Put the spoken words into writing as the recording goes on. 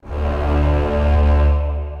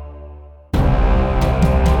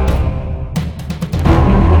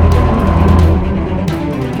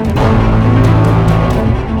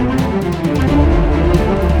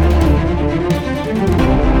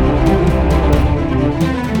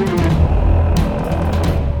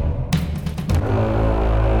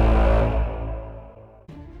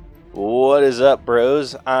What is up,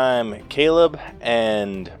 bros? I'm Caleb,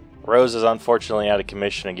 and Rose is unfortunately out of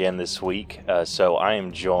commission again this week, so I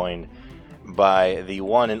am joined by the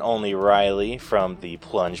one and only Riley from the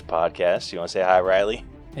Plunge podcast. You want to say hi, Riley?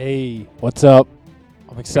 Hey, what's up?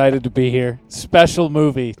 I'm excited to be here. Special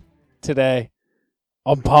movie today.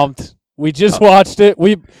 I'm pumped. We just watched it.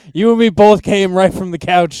 You and me both came right from the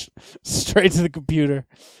couch straight to the computer.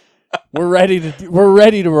 We're ready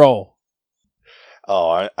to roll.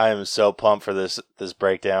 Oh, I am so pumped for this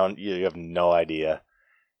breakdown. You have no idea.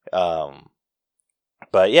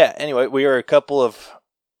 But yeah, anyway, me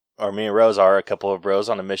and Rose are a couple of bros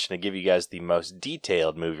on a mission to give you guys the most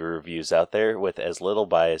detailed movie reviews out there with as little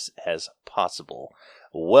bias as possible.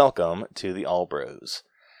 Welcome to the All Bros.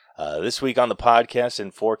 This week on the podcast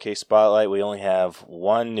in 4K Spotlight, we only have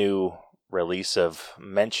one new release of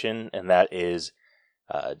mention, and that is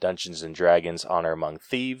Dungeons & Dragons Honor Among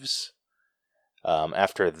Thieves.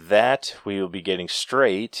 After that, we will be getting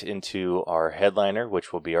straight into our headliner,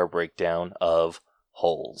 which will be our breakdown of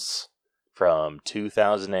Holes from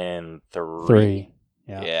 2003.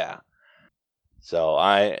 Yeah. So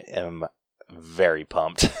I am very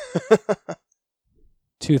pumped.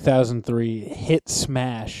 2003 hit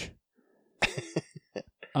smash.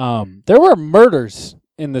 There were murders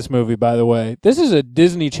in this movie, by the way. This is a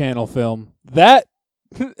Disney Channel film. That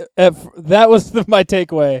was my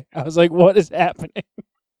takeaway. I was like, what is happening?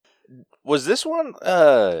 Was this one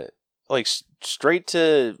like straight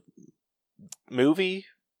to movie?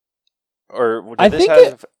 Or did I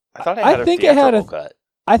thought it had a theatrical cut.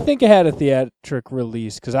 I think it had a theatric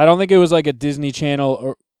release because I don't think it was like a Disney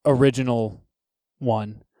Channel original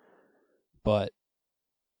one. But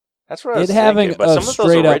that's what I was thinking. But some of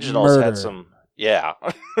those originals had some. Yeah.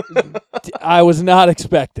 I was not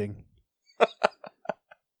expecting.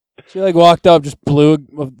 She walked up, just blew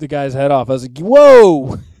the guy's head off. I was like,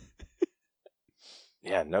 whoa!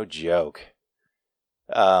 Yeah, no joke.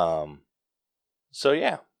 So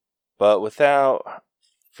yeah. But without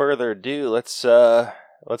further ado, let's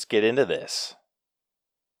get into this.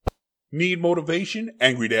 Need motivation?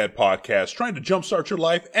 Angry Dad Podcast. Trying to jumpstart your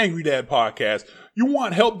life? Angry Dad Podcast. You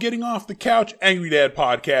want help getting off the couch? Angry Dad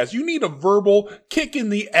Podcast. You need a verbal kick in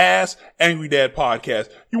the ass? Angry Dad Podcast.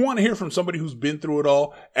 You want to hear from somebody who's been through it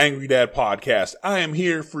all? Angry Dad Podcast. I am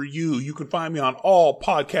here for you. You can find me on all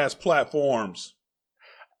podcast platforms.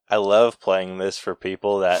 I love playing this for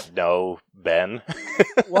people that know Ben.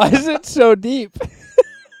 Why is it so deep?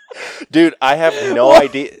 Dude, I have no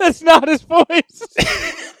idea. That's not his voice.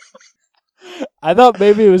 I thought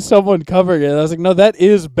maybe it was someone covering it. I was like, no, that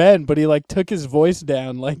is Ben, but he took his voice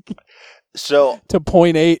down to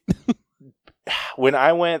 0.8. When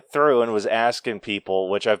I went through and was asking people,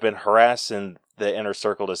 which I've been harassing the inner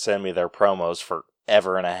circle to send me their promos for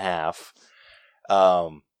ever and a half,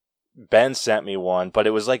 Ben sent me one, but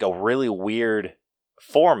it was a really weird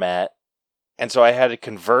format, and so I had to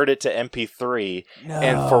convert it to MP3. No.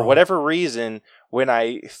 And for whatever reason, when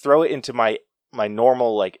I throw it into my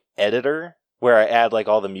normal editor, where I add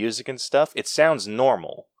all the music and stuff, it sounds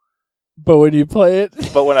normal. But when you play it...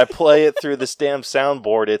 But when I play it through this damn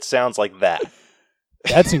soundboard, it sounds like that.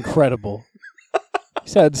 That's incredible. You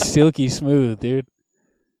sound silky smooth, dude.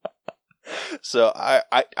 So I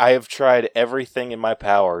have tried everything in my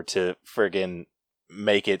power to friggin'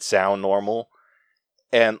 make it sound normal.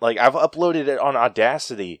 And I've uploaded it on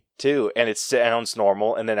Audacity too, and it sounds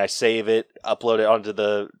normal, and then I save it, upload it onto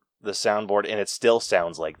the soundboard, and it still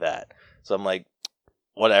sounds like that. So I'm like,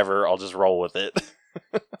 whatever, I'll just roll with it.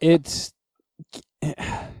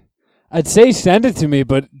 I'd say send it to me,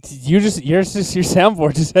 but your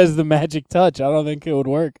soundboard just has the magic touch. I don't think it would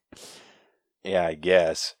work. Yeah, I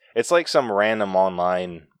guess. It's some random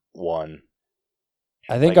online one.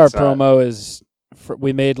 I think our promo is,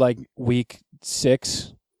 we made week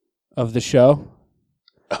 6 of the show.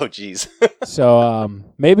 Oh, geez. So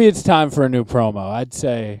maybe it's time for a new promo. I'd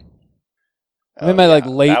say I'm in my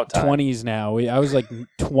late 20s now. I was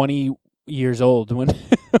 20 years old when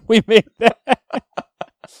we made that.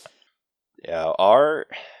 Yeah,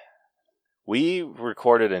 we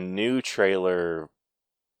recorded a new trailer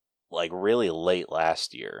really late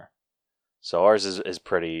last year. So ours is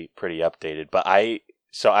pretty updated. But I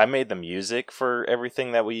made the music for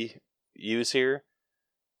everything that we use here.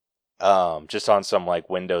 Just on some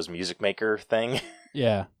Windows Music Maker thing.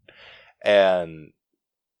 Yeah. And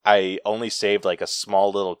I only saved a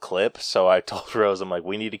small little clip, so I told Rose, I'm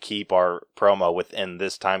we need to keep our promo within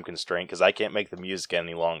this time constraint because I can't make the music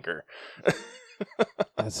any longer.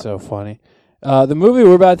 That's so funny. The movie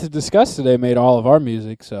we're about to discuss today made all of our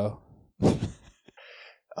music, so.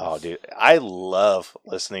 Oh, dude, I love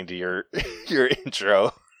listening to your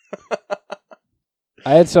intro.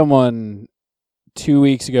 I had someone 2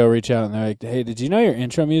 weeks ago reach out and they're like, "Hey, did you know your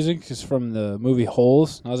intro music is from the movie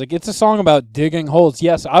Holes?" And I was like, "It's a song about digging holes."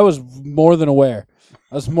 Yes, I was more than aware.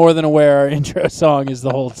 Our intro song is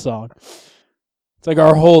the Holes song. It's like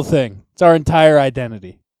our whole thing. It's our entire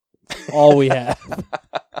identity. All we have.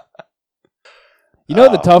 You know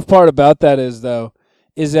the tough part about that is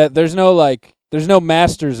that there's no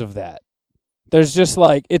masters of that. There's just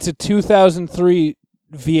it's a 2003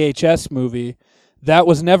 VHS movie that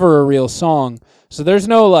was never a real song. So there's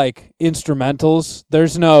no instrumentals.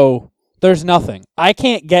 There's nothing. I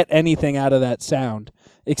can't get anything out of that sound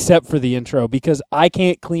except for the intro because I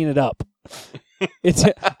can't clean it up.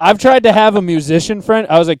 I've tried to have a musician friend.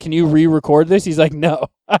 I was like, "Can you re-record this?" He's like, "No,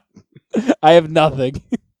 I have nothing."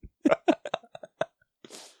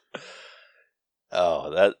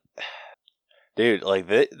 Oh, dude,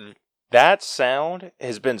 that sound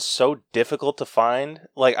has been so difficult to find.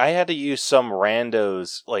 Like, I had to use some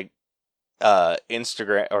randos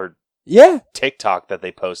Instagram or TikTok that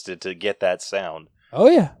they posted to get that sound. Oh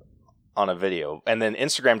yeah. On a video, and then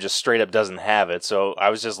Instagram just straight up doesn't have it, so I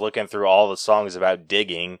was just looking through all the songs about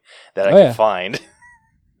digging that I could find.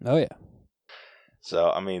 Oh yeah.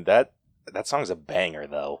 So I mean that song's a banger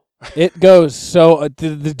though. It goes so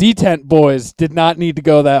the Detent boys did not need to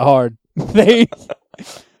go that hard.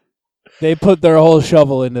 They put their whole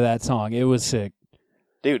shovel into that song. It was sick.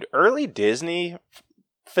 Dude, early Disney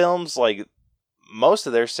films, most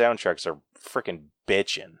of their soundtracks are freaking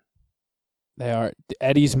bitchin'. They are.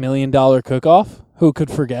 Eddie's $1 Million Cook-Off. Who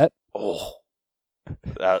could forget? Oh,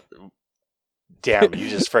 damn! You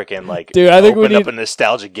just freaking dude. I think opened up a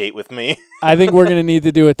nostalgia gate with me. I think we're gonna need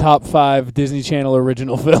to do a top 5 Disney Channel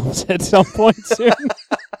original films at some point soon.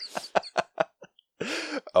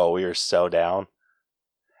 Oh, we are so down.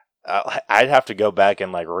 I'd have to go back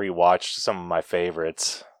and rewatch some of my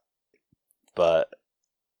favorites. But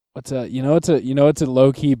it's a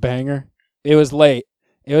low key banger. It was late.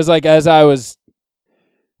 It was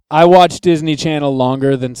I watched Disney Channel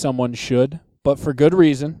longer than someone should, but for good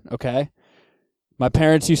reason, okay? My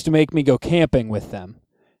parents used to make me go camping with them,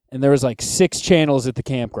 and there was 6 channels at the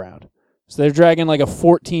campground. So they're dragging a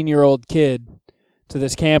 14-year-old kid to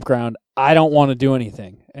this campground. I don't want to do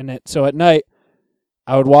anything. So at night,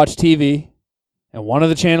 I would watch TV, and one of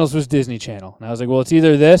the channels was Disney Channel. And I was like, well, it's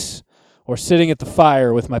either this or sitting at the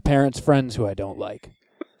fire with my parents' friends who I don't like.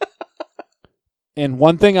 And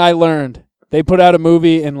one thing I learned, they put out a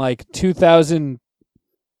movie in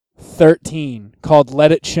 2013 called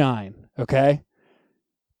Let It Shine, okay?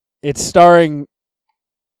 It's starring,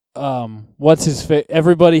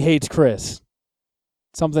 Everybody Hates Chris.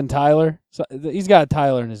 Something Tyler? He's got a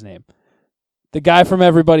Tyler in his name. The guy from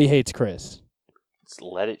Everybody Hates Chris. It's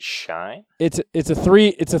Let It Shine? It's a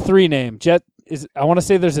 3 name. I want to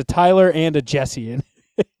say there's a Tyler and a Jesse in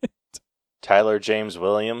it. Tyler James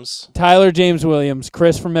Williams.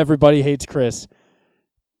 Chris from Everybody Hates Chris.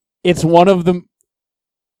 It's one of the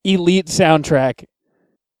elite soundtrack.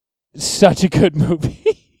 Such a good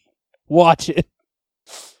movie. Watch it.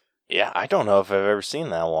 Yeah, I don't know if I've ever seen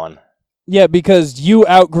that one. Yeah, because you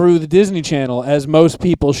outgrew the Disney Channel, as most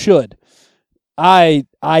people should. I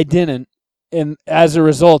didn't, and as a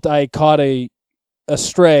result, I caught a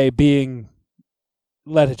stray being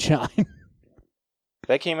Let It Shine.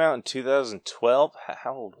 That came out in 2012.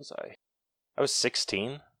 How old was I? I was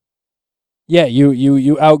 16. Yeah,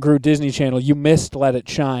 you outgrew Disney Channel. You missed Let It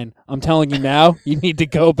Shine. I'm telling you now, you need to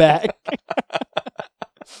go back.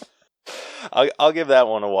 I'll give that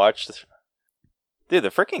one a watch. Dude, the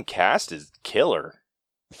freaking cast is killer.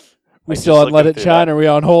 We still on Let It Shine? Or are we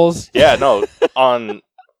on Holes? Yeah, no, on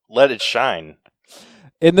Let It Shine.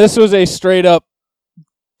 And this was a straight up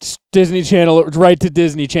Disney Channel, right to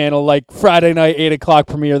Disney Channel, Friday night, 8 o'clock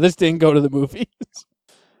premiere. This didn't go to the movies.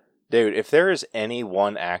 Dude, if there is any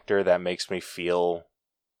one actor that makes me feel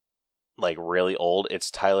really old, it's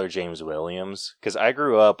Tyler James Williams. Because I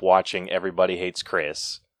grew up watching Everybody Hates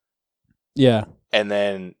Chris. Yeah. And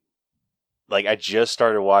then I just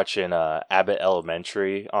started watching Abbott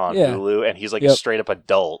Elementary on Hulu, and he's a straight up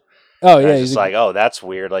adult. Oh, and yeah. I was just oh, that's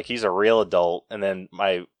weird. He's a real adult. And then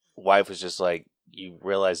my wife was just you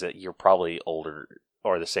realize that you're probably older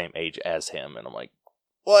or the same age as him. And I'm like,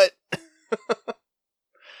 what?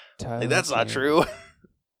 That's not true.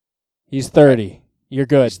 He's 30. You're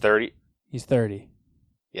good. He's 30? He's 30.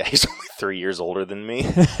 Yeah, he's only 3 years older than me.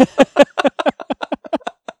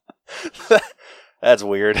 That's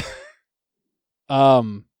weird.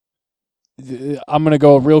 I'm going to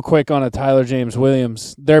go real quick on a Tyler James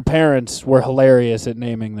Williams. Their parents were hilarious at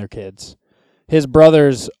naming their kids. His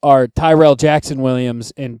brothers are Tyrell Jackson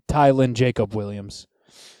Williams and Tylin Jacob Williams.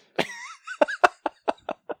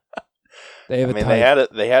 They have I a mean, type.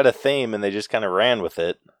 they had a theme and they just kind of ran with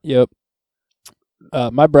it. Yep.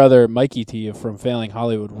 My brother, Mikey T from Failing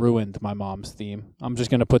Hollywood, ruined my mom's theme. I'm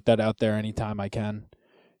just going to put that out there anytime I can.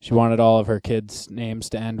 She wanted all of her kids' names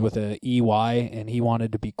to end with a EY, and he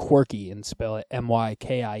wanted to be quirky and spell it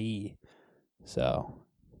MYKIE. So.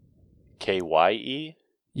 KYE?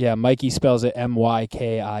 Yeah, Mikey spells it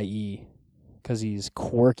MYKIE because he's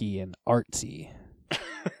quirky and artsy.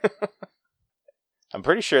 I'm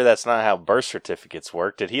pretty sure that's not how birth certificates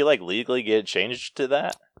work. Did he legally get changed to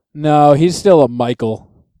that? No, he's still a Michael.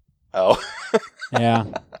 Oh. Yeah.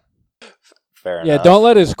 Fair enough. Yeah, don't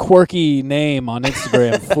let his quirky name on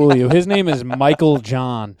Instagram fool you. His name is Michael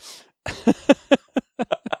John.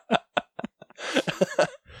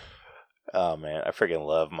 Oh man, I freaking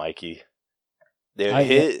love Mikey.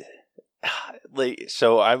 Dude,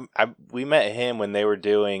 we met him when they were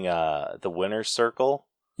doing the Winner's Circle.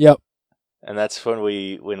 Yep. And that's when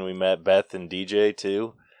we met Beth and DJ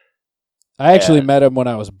too. I actually met him when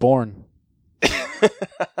I was born.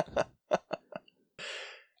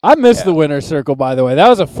 I missed the Winner's Circle, by the way. That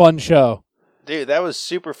was a fun show. Dude, that was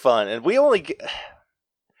super fun. And we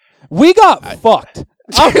got fucked.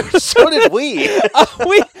 Dude, so did we.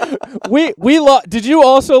 Did you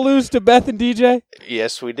also lose to Beth and DJ?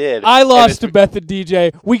 Yes, we did. I lost to Beth and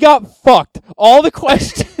DJ. We got fucked. All the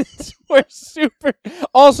questions were super.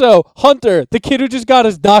 Also, Hunter, the kid who just got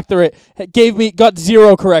his doctorate, got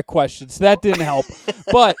 0 correct questions. That didn't help.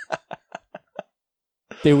 But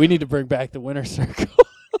dude, we need to bring back the Winner's Circle.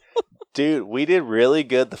 Dude, we did really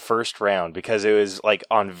good the first round because it was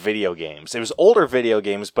on video games. It was older video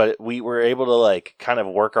games, but we were able to kind of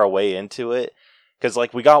work our way into it. Because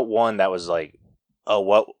we got one that was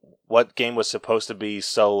what game was supposed to be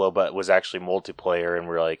solo but was actually multiplayer, and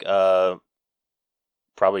we're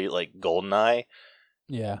probably GoldenEye.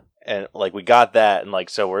 Yeah. And we got that, and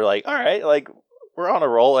so we're all right, we're on a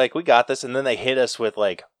roll, we got this, and then they hit us with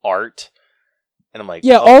art. And I'm like,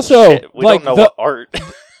 yeah, oh, also shit. We don't know what art.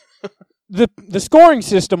 The scoring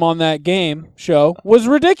system on that game show was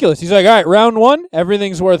ridiculous. He's like, all right, round 1,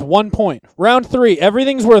 everything's worth 1 point. Round 3,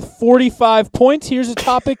 everything's worth 45 points. Here's a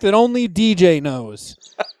topic that only DJ knows.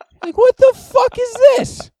 What the fuck is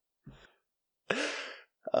this?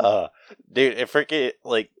 Dude, it freaking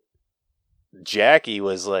Jackie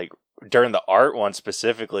was during the art one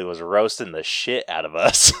specifically was roasting the shit out of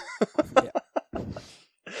us. Yeah.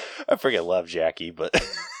 I freaking love Jackie, but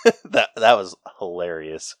that was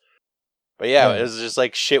hilarious. But yeah, it was just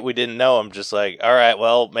shit we didn't know. I'm just all right,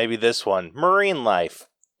 well, maybe this one. Marine life.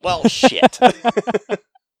 Well, shit.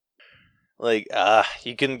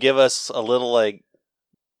 You can give us a little,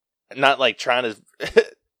 not trying to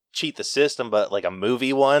cheat the system, but a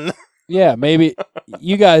movie one. Yeah, maybe.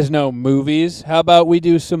 You guys know movies. How about we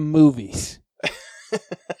do some movies?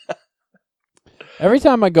 Every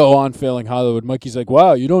time I go on Failing Hollywood, Mikey's like,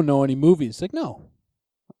 wow, you don't know any movies. No,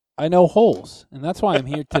 I know holes, and that's why I'm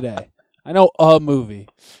here today. I know a movie.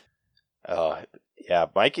 Oh, yeah,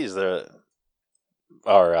 Mikey was the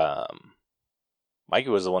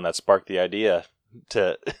one that sparked the idea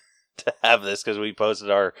to have this because we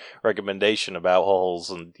posted our recommendation about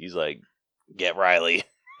holes, and he's like, get Riley.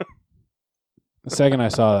 The second I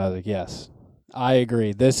saw that, I was like, yes, I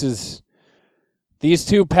agree. These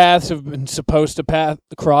two paths have been supposed to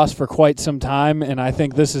cross for quite some time, and I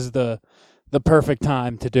think this is the perfect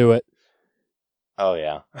time to do it. Oh,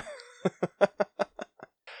 yeah.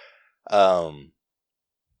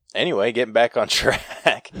 Anyway, getting back on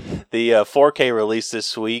track, the 4K release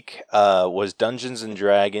this week was Dungeons and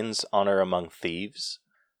Dragons: Honor Among Thieves,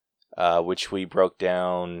 which we broke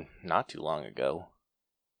down not too long ago.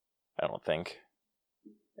 I don't think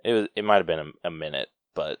it might have been a minute,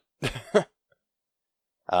 but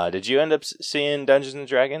did you end up seeing Dungeons and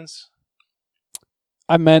Dragons?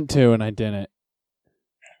 I meant to, and I didn't.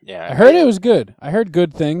 Yeah, I heard it was good. I heard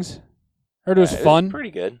good things. Heard it was fun. It was pretty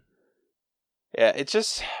good. Yeah, it's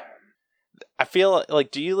just, I feel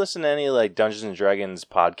do you listen to any Dungeons and Dragons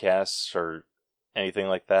podcasts or anything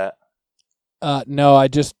like that? No, I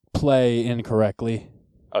just play incorrectly.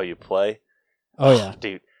 Oh, you play? Oh yeah,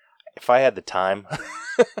 dude. If I had the time.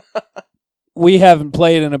 We haven't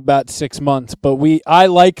played in about 6 months, but I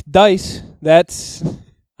like dice. I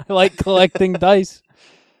like collecting dice.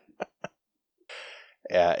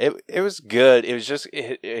 Yeah, it was good. It was just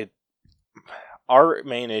our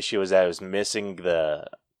main issue was that it was missing the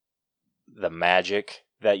magic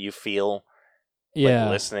that you feel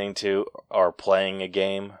listening to or playing a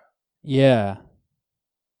game. Yeah.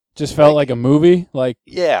 Just felt like a movie,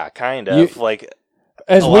 yeah, kind of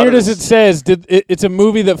as weird as it says, it's a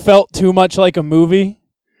movie that felt too much like a movie.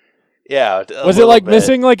 Yeah. Was it like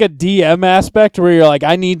missing like a DM aspect where you're like,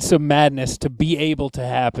 I need some madness to be able to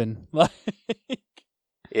happen?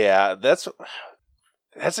 Yeah, that's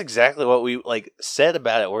exactly what we like said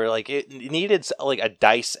about it. Where like it needed like a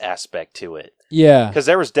dice aspect to it. Yeah, because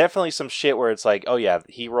there was definitely some shit where it's like, oh yeah,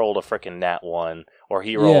 he rolled a freaking nat 1 or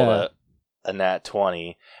he rolled a nat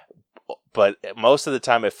 20, but most of the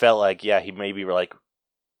time it felt like he maybe were like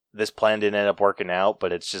this plan didn't end up working out,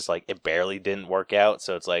 but it's just like it barely didn't work out.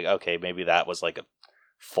 So it's like, okay, maybe that was like a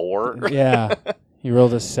 4. Yeah, he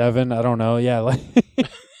rolled a 7. I don't know. Yeah, like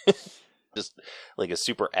just like a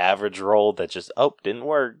super average roll that just didn't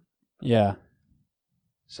work. Yeah.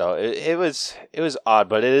 So it was odd,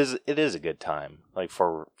 but it is a good time, like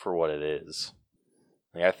for what it is.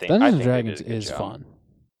 Like, I think Dungeons and Dragons is fun.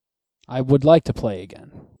 I would like to play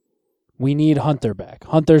again. We need Hunter back.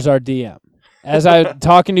 Hunter's our DM. As I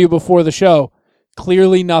talking to you before the show,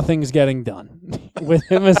 clearly nothing's getting done with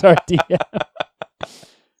him as our DM.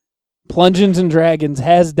 Plungeons and Dragons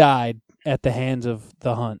has died at the hands of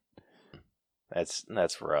the Hunt.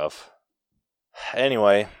 That's rough.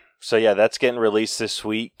 Anyway. So yeah, that's getting released this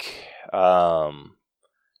week. You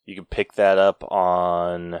can pick that up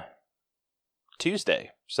on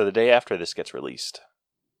Tuesday, so the day after this gets released.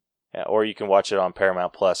 Yeah, or you can watch it on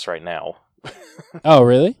Paramount Plus right now. Oh,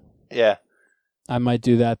 really? Yeah. I might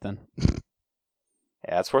do that then.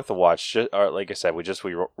 Yeah, it's worth a watch. Like I said,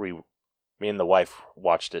 me and the wife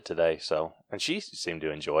watched it today, and she seemed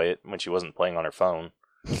to enjoy it when she wasn't playing on her phone.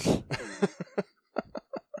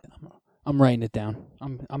 I'm writing it down.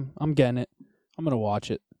 I'm getting it. I'm gonna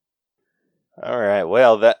watch it. All right.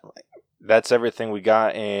 Well, that's everything we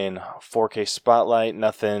got in 4K Spotlight.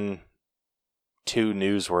 Nothing too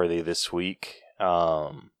newsworthy this week.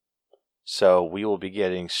 So we will be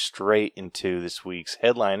getting straight into this week's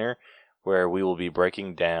headliner, where we will be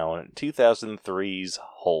breaking down 2003's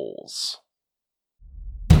Holes.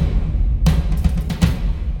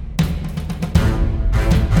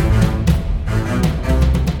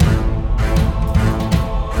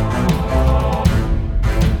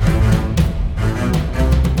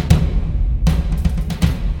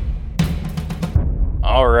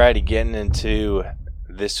 Alrighty, getting into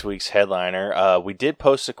this week's headliner. We did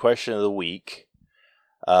post a question of the week,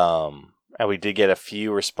 and we did get a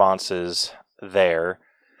few responses there.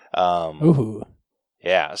 Ooh.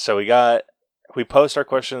 Yeah, so we post our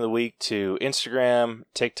question of the week to Instagram,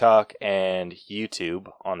 TikTok, and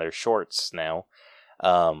YouTube on their shorts now.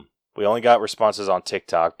 We only got responses on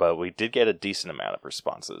TikTok, but we did get a decent amount of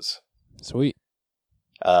responses. Sweet.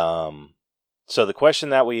 So the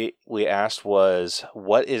question that we asked was,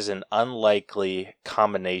 what is an unlikely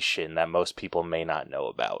combination that most people may not know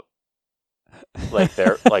about? Like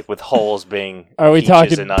they're like with holes being Are we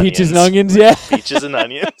talking peaches and onions? Yeah. Peaches and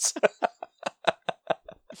onions.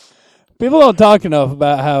 People don't talk enough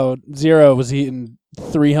about how Zero was eating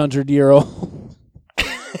 300-year-old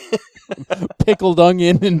pickled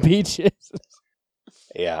onion and peaches.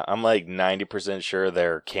 Yeah, I'm like 90% sure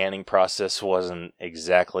their canning process wasn't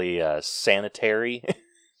exactly sanitary.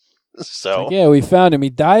 So like, yeah, we found him. He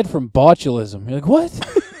died from botulism. You're like, what?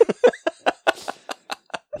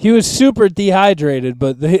 He was super dehydrated,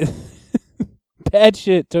 but bad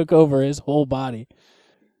shit took over his whole body.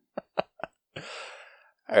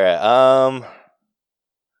 All right.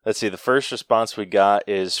 Let's see. The first response we got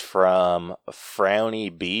is from Frowny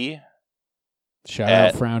B. Shout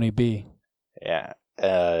out Frowny B. Yeah.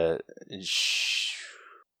 I'm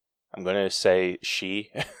going to say she.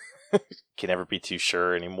 Can never be too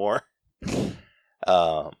sure anymore.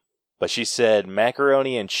 But she said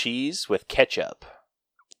macaroni and cheese with ketchup.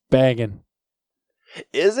 Banging.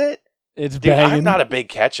 Is it? It's Dude, banging. I'm not a big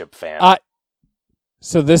ketchup fan.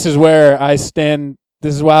 So this is where I stand.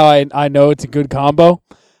 This is why I know it's a good combo.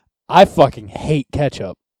 I fucking hate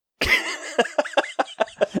ketchup.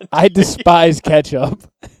 I despise ketchup.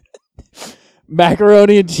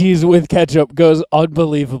 Macaroni and cheese with ketchup goes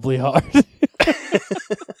unbelievably hard.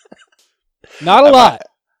 Not a lot.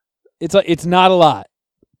 It's not a lot,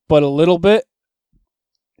 but a little bit.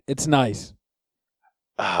 It's nice.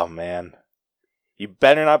 Oh man, you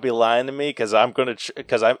better not be lying to me because I'm gonna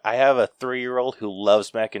because I have a 3-year-old who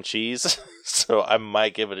loves mac and cheese, so I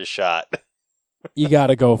might give it a shot. You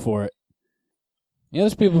gotta go for it. You know,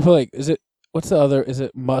 there's people who like, what's the other? Is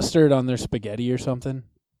it mustard on their spaghetti or something?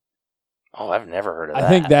 Oh, I've never heard of that. I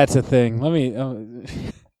think that's a thing. Let me.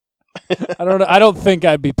 I don't know. I don't think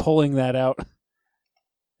I'd be pulling that out.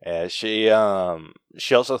 Yeah, she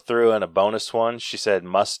also threw in a bonus one. She said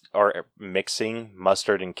mixing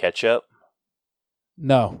mustard and ketchup.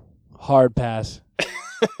 No, hard pass.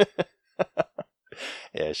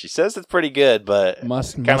 Yeah, she says it's pretty good, but kind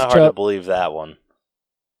of hard to believe that one.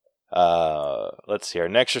 Let's see. Our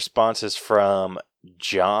next response is from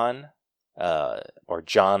John, or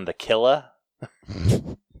John the Killer.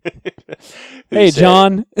 Hey,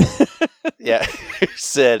 John. Yeah, who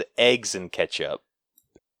said eggs and ketchup.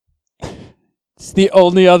 It's the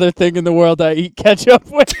only other thing in the world I eat ketchup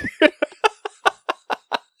with.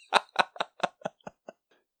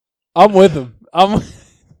 I'm with them.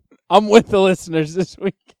 I'm with the listeners this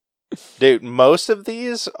week. Dude, most of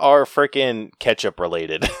these are freaking ketchup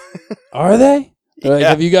related. Are they? Yeah. Like,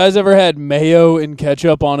 have you guys ever had mayo and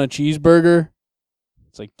ketchup on a cheeseburger?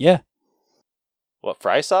 It's like, yeah. What,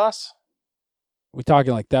 fry sauce? We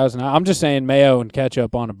talking like 1,000. I'm just saying mayo and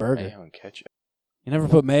ketchup on a burger. Mayo and ketchup. You never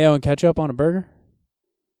put mayo and ketchup on a burger?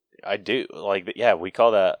 I do. Like, yeah, we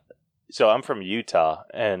call that. So I'm from Utah,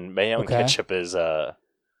 and mayo and ketchup is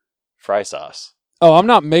fry sauce. Oh, I'm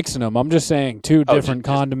not mixing them. I'm just saying two different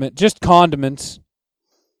condiments. Just condiments.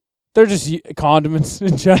 They're just condiments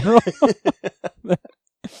in general.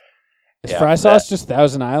 Is fry sauce just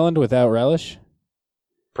Thousand Island without relish?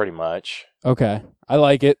 Pretty much. Okay. I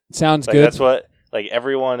like it. Sounds like, good. That's what, like,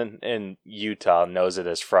 everyone in Utah knows it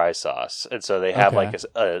as fry sauce. And so they have, like,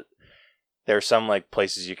 there are some, like,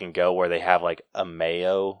 places you can go where they have, like, a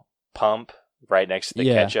mayo pump right next to the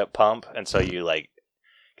ketchup pump. And so you, like,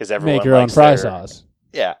 because everyone make your own fry sauce.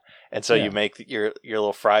 Yeah. And so you make your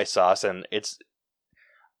little fry sauce, and it's,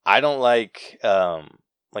 I don't like I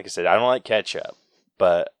said, I don't like ketchup,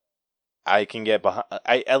 but I can get behind,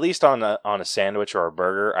 at least on a sandwich or a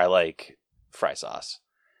burger, I like fry sauce.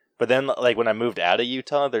 But then, like, when I moved out of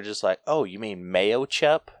Utah, they're just like, "Oh, you mean mayo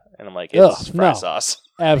chup?" And I'm like, "It's fry sauce."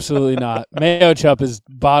 Absolutely not. Mayo chup is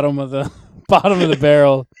bottom of the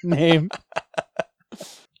barrel name.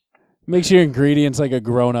 Makes your ingredients like a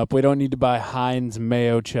grown up. We don't need to buy Heinz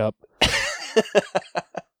mayo chup.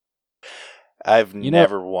 I've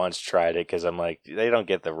never once tried it because I'm like, they don't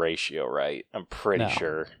get the ratio right. I'm pretty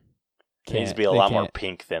sure. It needs to be a lot more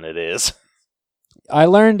pink than it is. I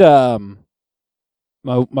learned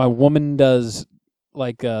my woman does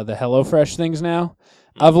like the HelloFresh things now.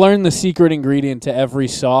 I've learned the secret ingredient to every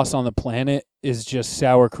sauce on the planet is just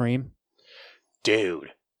sour cream.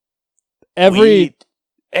 Dude.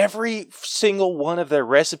 Every single one of their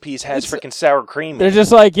recipes has freaking sour cream. They're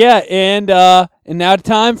just like, and now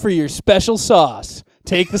time for your special sauce.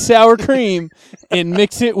 Take the sour cream and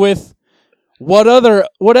mix it with whatever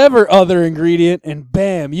other ingredient, and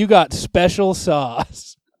bam, you got special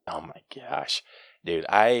sauce. Oh my gosh. Dude,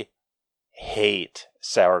 I hate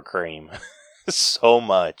sour cream so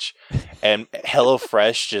much. And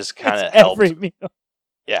HelloFresh just kind of helped. Every meal.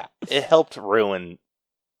 Yeah, it helped ruin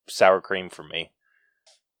sour cream for me.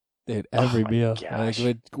 Dude, every meal.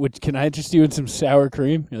 Like, can I interest you in some sour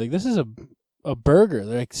cream? You're like, this is a burger.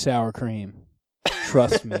 They're like, sour cream.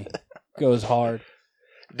 Trust me. Goes hard.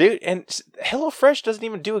 Dude, and HelloFresh doesn't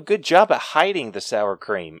even do a good job at hiding the sour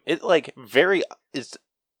cream. It, like, is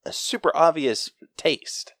a super obvious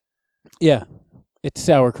taste. Yeah. It's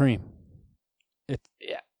sour cream.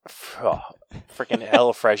 Freaking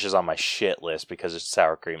HelloFresh is on my shit list because it's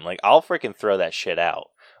sour cream. Like, I'll freaking throw that shit out.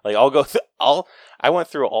 Like, I went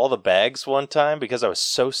through all the bags one time because I was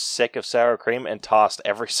so sick of sour cream and tossed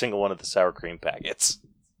every single one of the sour cream packets.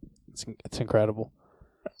 It's incredible.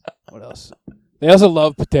 What else? They also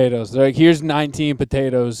love potatoes. They're like, here's 19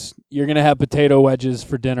 potatoes. You're going to have potato wedges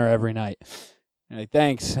for dinner every night. You're like,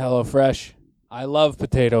 thanks, HelloFresh. I love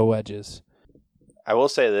potato wedges. I will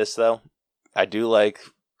say this, though. I do like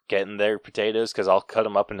getting their potatoes because I'll cut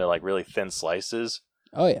them up into, like, really thin slices.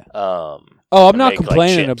 Oh, yeah. I'm not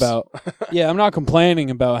complaining about... Yeah, I'm not complaining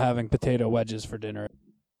about having potato wedges for dinner.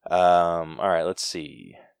 All right, let's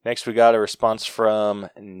see. Next, we got a response from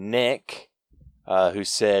Nick, who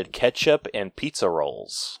said ketchup and pizza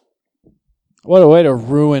rolls. What a way to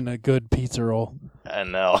ruin a good pizza roll. I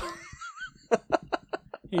know.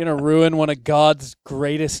 You're going to ruin one of God's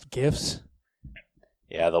greatest gifts?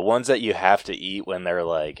 Yeah, the ones that you have to eat when they're,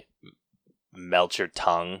 like, melt your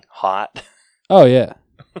tongue hot. Oh, yeah.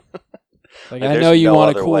 Like, I know you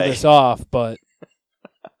want to cool this off, but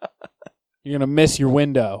you're going to miss your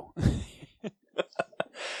window.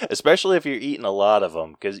 Especially if you're eating a lot of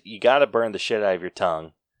them, because you got to burn the shit out of your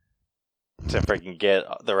tongue to freaking get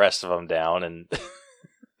the rest of them down. And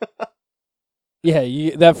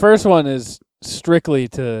yeah, that first one is strictly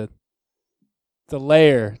to the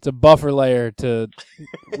layer. It's a buffer layer to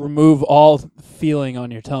remove all feeling on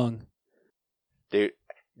your tongue. Dude,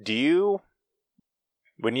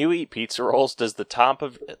 when you eat pizza rolls, does the top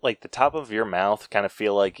of your mouth kind of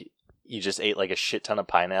feel like you just ate like a shit ton of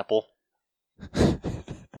pineapple?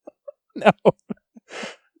 No.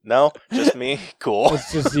 No, just me. Cool.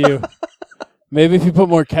 It's just you. Maybe if you put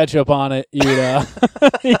more ketchup on it, you'd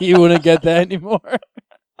you wouldn't get that anymore.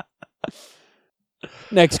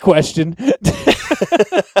 Next question.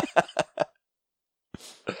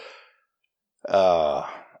 All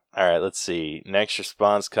right, let's see. Next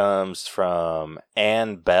response comes from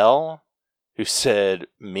Ann Bell, who said,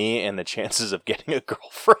 "Me and the chances of getting a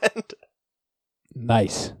girlfriend."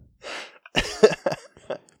 Nice.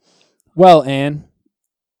 Well, Ann,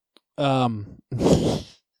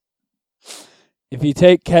 if you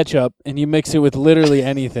take ketchup and you mix it with literally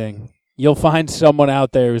anything, you'll find someone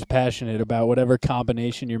out there who's passionate about whatever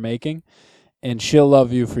combination you're making, and she'll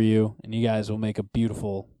love you for you, and you guys will make a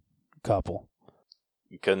beautiful couple.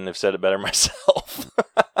 You couldn't have said it better myself.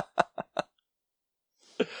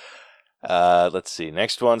 Let's see.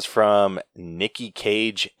 Next one's from Nicky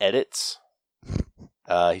Cage Edits.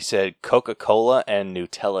 He said Coca-Cola and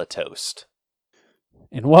Nutella toast.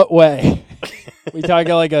 In what way? We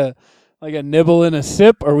talking like a nibble in a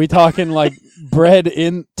sip, or are we talking like bread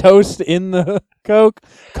in toast in the Coke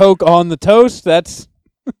on the toast? That's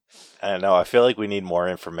I don't know. I feel like we need more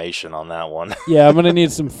information on that one. yeah. I'm gonna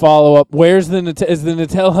need some follow up. Where's the is the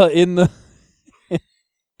Nutella in the?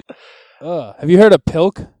 Have you heard of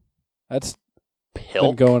Pilk? That's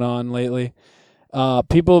been going on lately.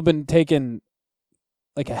 People have been taking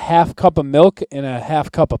like a half cup of milk and a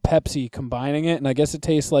half cup of Pepsi, combining it, and I guess it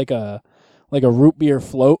tastes like a root beer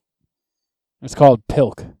float. It's called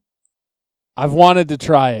Pilk. I've wanted to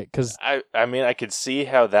try it because I mean, I could see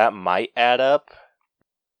how that might add up.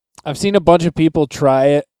 I've seen a bunch of people try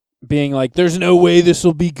it, being like, "There's no way this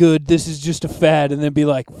will be good. This is just a fad," and then be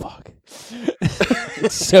like, "Fuck,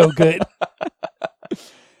 it's so good."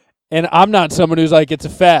 And I'm not someone who's like, "It's a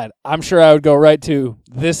fad." I'm sure I would go right to,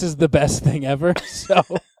 "This is the best thing ever." So,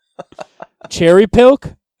 cherry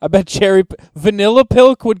Pilk. I bet vanilla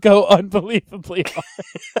Pilk would go unbelievably hard.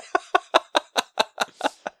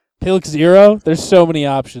 Pilk Zero. There's so many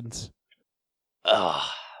options.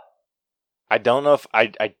 I don't know if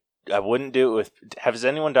I wouldn't do it with. Has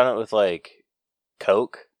anyone done it with like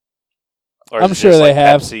Coke? Or I'm sure they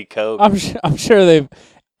have. Pepsi, Coke. I'm sure they've.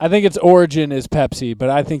 I think its origin is Pepsi, but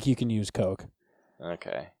I think you can use Coke.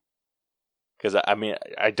 Okay. Because I mean,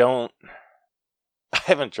 I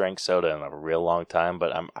haven't drank soda in a real long time,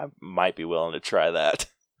 but I might be willing to try that.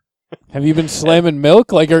 Have you been slamming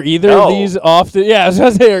milk? Like, are either No. of these often? Yeah, I was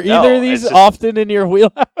gonna say, are either of these often in your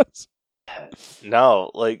wheelhouse? No,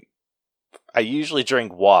 like I usually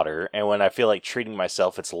drink water, and when I feel like treating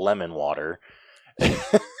myself, it's lemon water.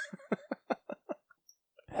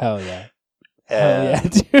 Hell yeah. Hell yeah,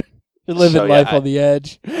 dude. You're living So, life on the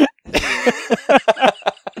edge.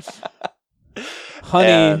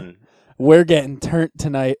 Honey, we're getting turnt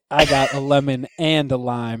tonight. I got a lemon and a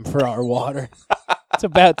lime for our water. It's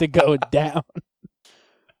about to go down.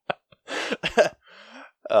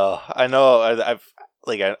 Oh, I know.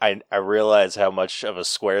 I realize how much of a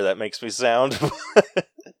square that makes me sound.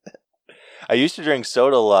 I used to drink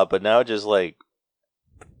soda a lot, but now it just like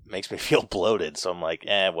makes me feel bloated. So I'm like,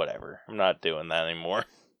 whatever. I'm not doing that anymore.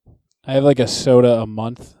 I have like a soda a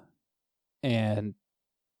month, and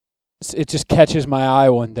it just catches my eye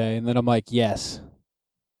one day, and then I'm like, yes.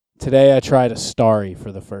 Today I tried a Starry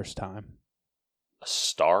for the first time. A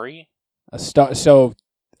Starry? So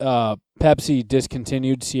Pepsi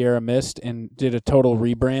discontinued Sierra Mist and did a total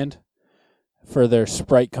rebrand for their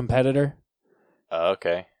Sprite competitor.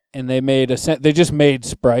 Okay. And they just made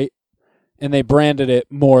Sprite, and they branded it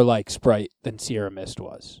more like Sprite than Sierra Mist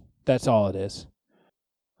was. That's all it is.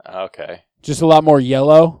 Okay. Just a lot more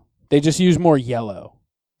yellow. They just use more yellow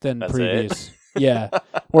than That's previous. Yeah.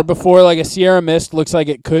 Where before, like a Sierra Mist looks like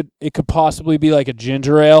it could possibly be like a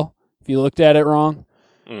ginger ale if you looked at it wrong.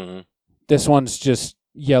 Mm-hmm. This one's just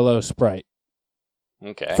yellow Sprite.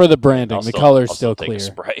 Okay. For the branding, the color's still take clear.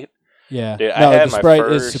 Sprite. Yeah. Dude, the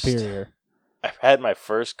Sprite is superior. I've had my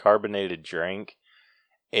first carbonated drink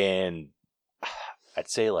in, I'd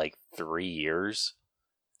say, like 3 years.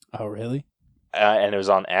 Oh, really? And it was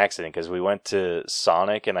on accident because we went to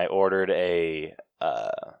Sonic and I ordered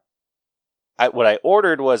what I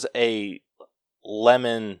ordered was a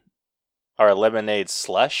lemon or a lemonade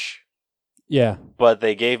slush. Yeah. But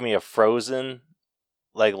they gave me a frozen,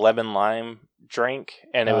 like, lemon lime drink,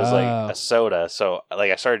 and it was like a soda. So,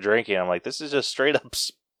 like, I started drinking. I'm like, this is just straight up,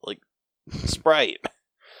 like, Sprite.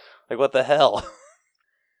 Like, what the hell?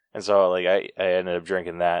 And so, like, I ended up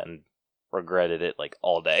drinking that and regretted it, like,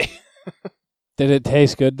 all day. Did it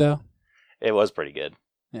taste good, though? It was pretty good.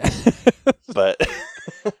 Yeah. But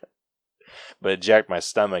it jacked my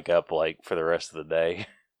stomach up, like, for the rest of the day.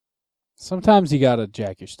 Sometimes you gotta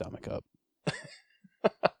jack your stomach up.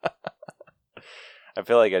 I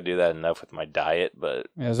feel like I do that enough with my diet, but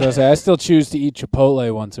Yeah, I was gonna say I still choose to eat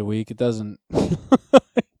Chipotle once a week. It doesn't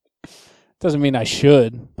mean I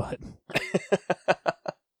should, but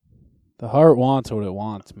the heart wants what it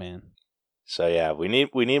wants, man. so yeah, we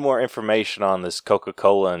need more information on this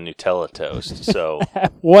Coca-Cola and Nutella toast. So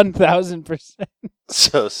 1,000%.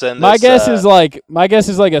 so send My us. guess is like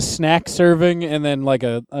a snack serving and then like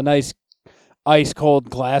a nice ice cold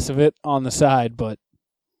glass of it on the side, but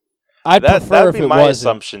I'd prefer that'd if be it my wasn't.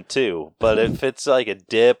 assumption too. But if it's like a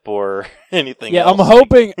dip or anything, Yeah, else,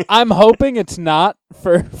 I'm hoping it's not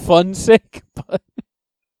for fun's sake, but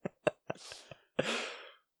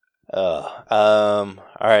all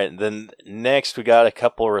right. Then next we got a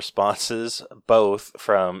couple responses, both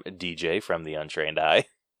from DJ from the Untrained Eye,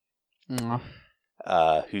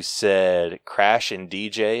 who said Crash and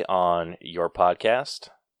DJ on your podcast.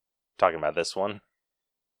 Talking about this one.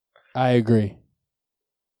 I agree.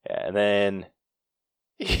 Yeah, and then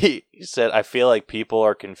he said, I feel like people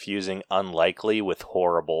are confusing unlikely with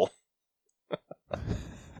horrible.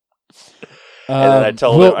 And then I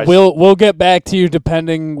told him we'll get back to you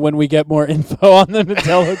depending when we get more info on the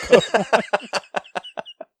Nutella Coke.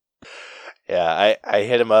 Yeah, I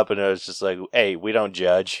hit him up and I was just like, hey, we don't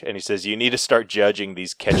judge. And he says, you need to start judging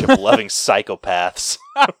these ketchup-loving psychopaths.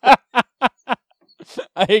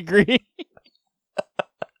 I agree.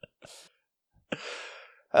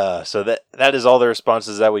 So that is all the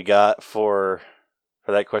responses that we got for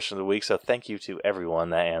that question of the week. So thank you to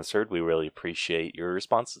everyone that answered. We really appreciate your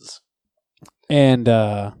responses. And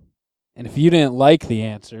if you didn't like the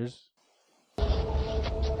answers, I'm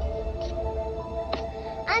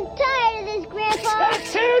tired of this, Grandpa.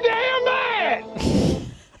 that's too damn bad.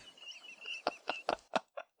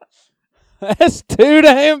 That's too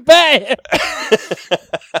damn bad.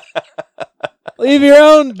 Leave your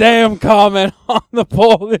own damn comment on the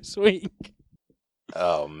poll this week.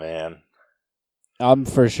 Oh, man. I'm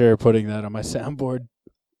for sure putting that on my soundboard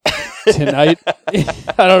tonight.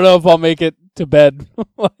 I don't know if I'll make it to bed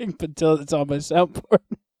until it's on my soundboard.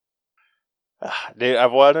 Dude,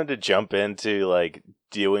 I've wanted to jump into, like,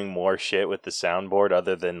 doing more shit with the soundboard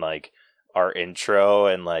other than, like, our intro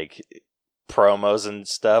and, like, promos and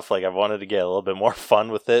stuff. Like, I've wanted to get a little bit more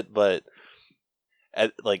fun with it, but...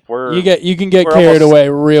 like you can get carried away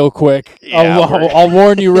real quick. Yeah, I'll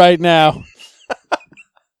warn you right now.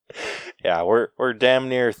 Yeah, we're damn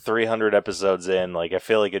near 300 episodes in. Like, I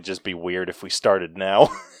feel like it'd just be weird if we started now.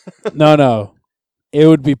 No, it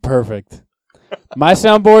would be perfect. My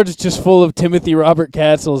soundboard is just full of Timothy Robert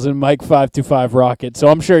Catzels and Mike 525 Rocket, so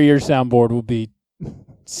I'm sure your soundboard will be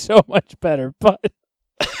so much better. But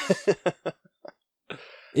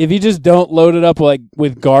if you just don't load it up like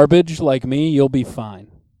with garbage like me, you'll be fine.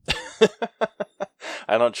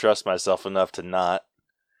 I don't trust myself enough to not,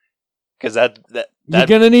 because you're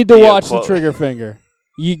gonna need to watch the trigger finger.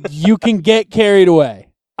 You can get carried away.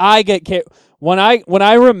 I get when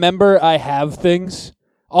I remember I have things,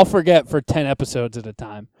 I'll forget for 10 episodes at a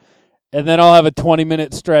time, and then I'll have a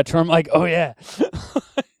 20-minute stretch where I'm like, oh yeah,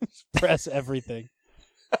 press everything.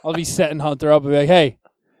 I'll be setting Hunter up and be like, hey.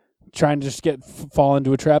 Trying to just fall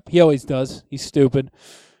into a trap. He always does. He's stupid.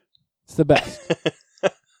 It's the best.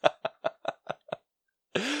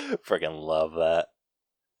 Freaking love that.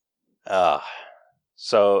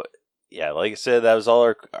 So, yeah, like I said, that was all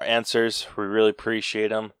our answers. We really appreciate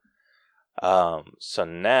them. So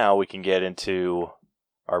now we can get into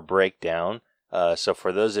our breakdown. So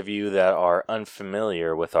for those of you that are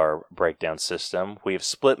unfamiliar with our breakdown system, we have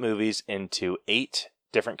split movies into 8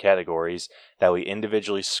 different categories that we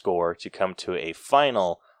individually score to come to a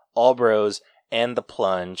final All Bros and the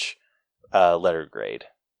Plunge letter grade.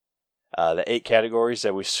 The 8 categories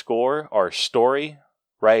that we score are story,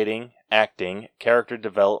 writing, acting, character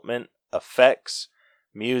development, effects,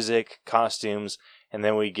 music, costumes, and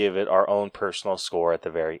then we give it our own personal score at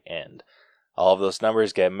the very end. All of those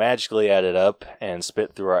numbers get magically added up and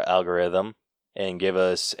spit through our algorithm and give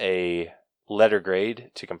us a letter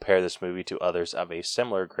grade to compare this movie to others of a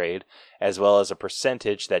similar grade, as well as a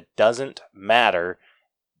percentage that doesn't matter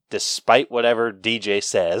despite whatever DJ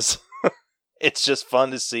says. It's just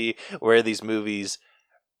fun to see where these movies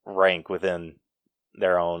rank within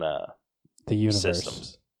their own the universe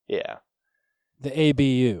systems. Yeah. The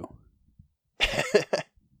ABU.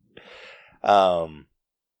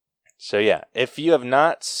 So yeah, if you have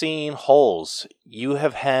not seen Holes, you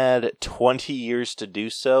have had 20 years to do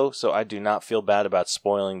so, so I do not feel bad about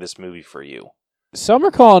spoiling this movie for you. Some are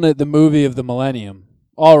calling it the movie of the millennium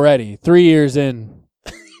already, 3 years in.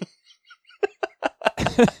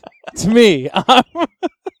 To me.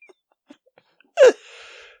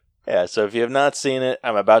 Yeah, Yeah, so if you have not seen it,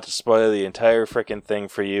 I'm about to spoil the entire freaking thing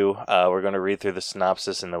for you. We're going to read through the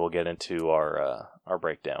synopsis, and then we'll get into our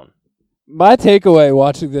breakdown. My takeaway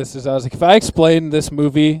watching this is I was like, if I explained this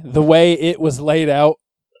movie the way it was laid out,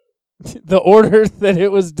 the order that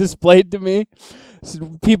it was displayed to me,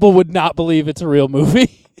 people would not believe it's a real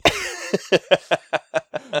movie.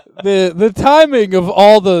 The timing of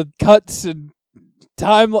all the cuts and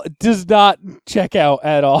time does not check out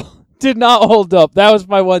at all. Did not hold up. That was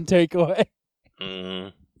my one takeaway.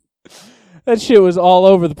 Mm. That shit was all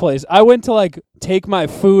over the place. I went to take my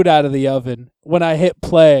food out of the oven when I hit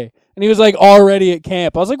play, and he was already at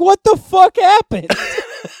camp. I was like, what the fuck happened?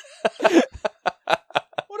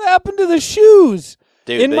 What happened to the shoes?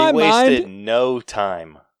 Dude, they wasted no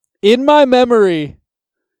time. In my memory,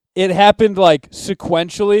 it happened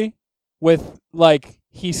sequentially with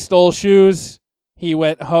he stole shoes, he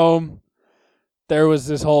went home, there was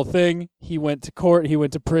this whole thing, he went to court, he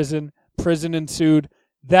went to prison ensued.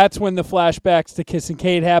 That's when the flashbacks to Kiss and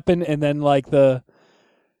Kate happened, and then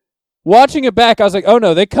watching it back, I was like, oh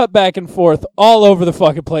no, they cut back and forth all over the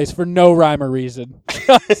fucking place for no rhyme or reason.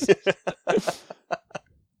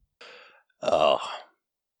 Oh.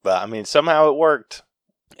 But, I mean, somehow it worked.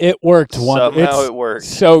 It worked. It worked.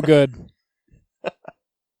 So good.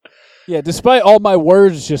 Yeah, despite all my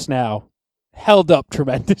words just now, held up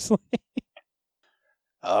tremendously.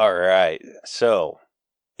 All right. So,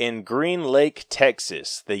 in Green Lake,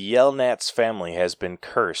 Texas, the Yelnats family has been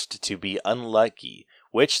cursed to be unlucky,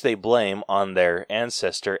 which they blame on their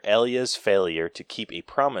ancestor Elia's failure to keep a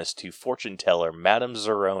promise to fortune teller Madame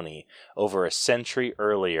Zeroni over a century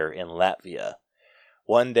earlier in Latvia.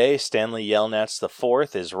 One day, Stanley Yelnats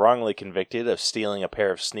IV is wrongly convicted of stealing a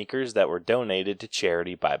pair of sneakers that were donated to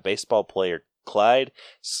charity by baseball player Clyde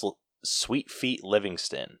Sweetfeet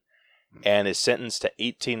Livingston, and is sentenced to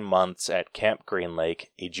 18 months at Camp Green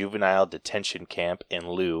Lake, a juvenile detention camp in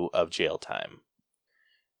lieu of jail time.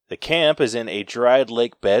 The camp is in a dried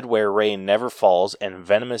lake bed where rain never falls and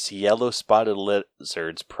venomous yellow-spotted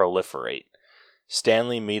lizards proliferate.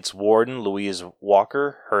 Stanley meets Warden Louise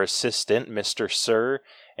Walker, her assistant, Mr. Sir,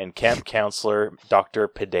 and camp counselor, Dr.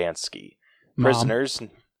 Pedansky. Prisoners...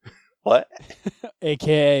 What?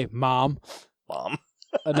 A.K.A. Mom. Mom.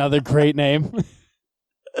 Another great name.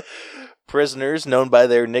 Prisoners, known by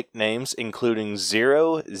their nicknames including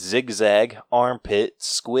Zero, Zigzag, Armpit,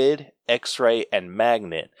 Squid, X-Ray, and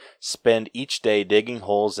Magnet, spend each day digging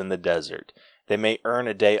holes in the desert. They may earn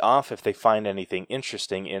a day off if they find anything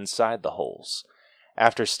interesting inside the holes.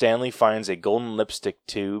 After Stanley finds a golden lipstick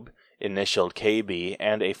tube, initialed KB,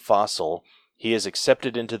 and a fossil, he is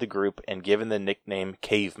accepted into the group and given the nickname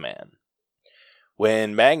Caveman.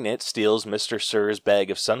 When Magnet steals Mr. Sir's bag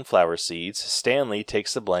of sunflower seeds, Stanley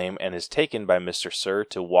takes the blame and is taken by Mr. Sir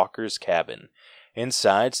to Walker's cabin.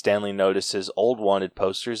 Inside, Stanley notices old wanted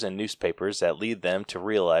posters and newspapers that lead them to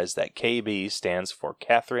realize that KB stands for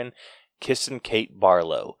Catherine Kissin' Kate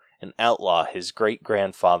Barlow, an outlaw his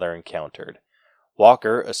great-grandfather encountered.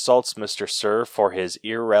 Walker assaults Mr. Sir for his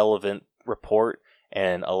irrelevant report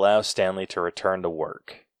and allows Stanley to return to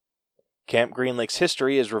work. Camp Green Lake's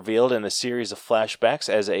history is revealed in a series of flashbacks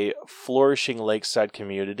as a flourishing lakeside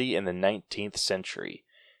community in the 19th century.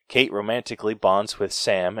 Kate romantically bonds with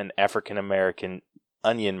Sam, an African-American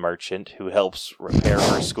onion merchant who helps repair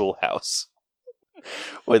her schoolhouse.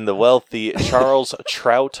 When the wealthy Charles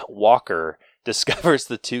Trout Walker discovers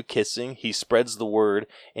the two kissing, he spreads the word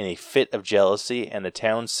in a fit of jealousy, and the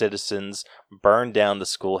town's citizens burn down the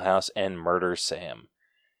schoolhouse and murder Sam.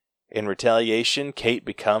 In retaliation, Kate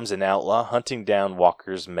becomes an outlaw hunting down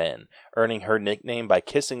Walker's men, earning her nickname by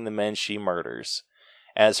kissing the men she murders.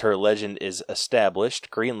 As her legend is established,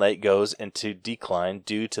 Green Lake goes into decline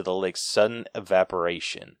due to the lake's sudden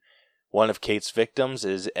evaporation. One of Kate's victims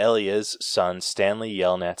is Elia's son Stanley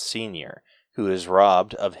Yelnats Sr., who is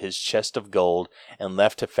robbed of his chest of gold and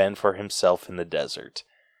left to fend for himself in the desert.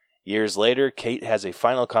 Years later, Kate has a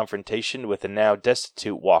final confrontation with the now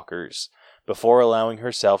destitute Walkers, before allowing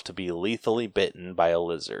herself to be lethally bitten by a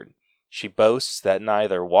lizard. She boasts that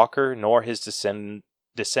neither Walker nor his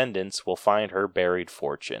descendants will find her buried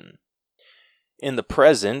fortune. In the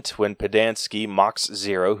present, when Pedansky mocks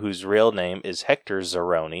Zero, whose real name is Hector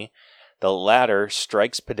Zeroni, the latter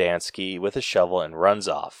strikes Pedansky with a shovel and runs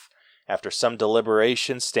off. After some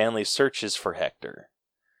deliberation, Stanley searches for Hector.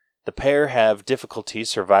 The pair have difficulty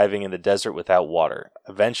surviving in the desert without water.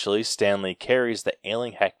 Eventually, Stanley carries the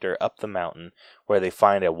ailing Hector up the mountain, where they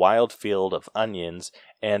find a wild field of onions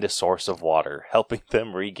and a source of water, helping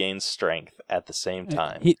them regain strength at the same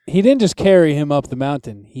time. He didn't just carry him up the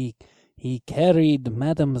mountain. He carried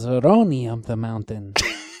Madame Zeroni up the mountain.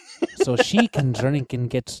 so she can drink and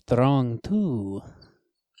get strong too.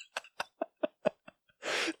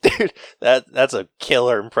 Dude, that's a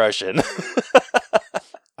killer impression.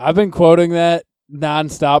 I've been quoting that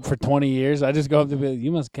nonstop for 20 years. I just go up to people,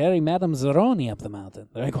 you must carry Madame Zeroni up the mountain.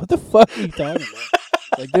 They're like, what the fuck are you talking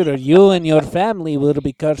about? Like, dude, you and your family will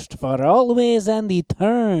be cursed for always and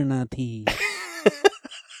eternity.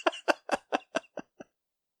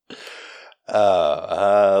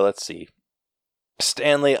 Let's see.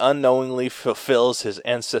 Stanley unknowingly fulfills his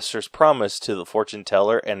ancestor's promise to the fortune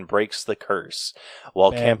teller and breaks the curse.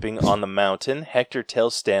 While camping on the mountain, Hector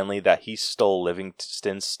tells Stanley that he stole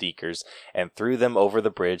Livingston's sneakers and threw them over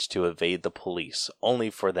the bridge to evade the police,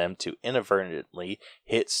 only for them to inadvertently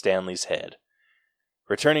hit Stanley's head.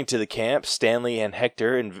 Returning to the camp, Stanley and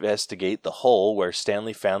Hector investigate the hole where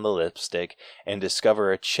Stanley found the lipstick and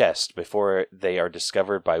discover a chest before they are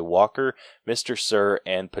discovered by Walker, Mr. Sir,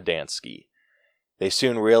 and Podansky. They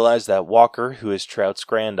soon realize that Walker, who is Trout's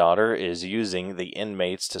granddaughter, is using the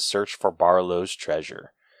inmates to search for Barlow's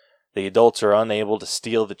treasure. The adults are unable to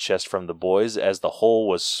steal the chest from the boys as the hole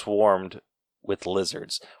was swarmed with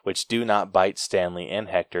lizards, which do not bite Stanley and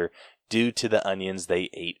Hector due to the onions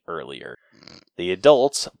they ate earlier. The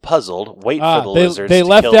adults, puzzled, wait for the lizards they to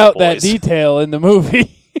left kill out the that boys. detail in the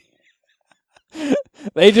movie.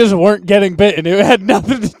 They just weren't getting bitten. It had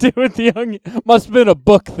nothing to do with the onion. Must have been a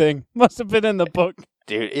book thing. Must have been in the book.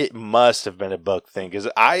 Dude, it must have been a book thing, because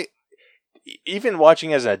even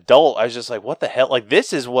watching as an adult, I was just like, what the hell? Like,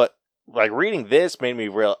 this is what, like, reading this made me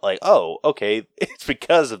real, like, oh, okay, it's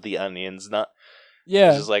because of the onions, not, Yeah.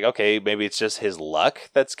 it's just like, okay, maybe it's just his luck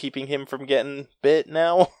that's keeping him from getting bit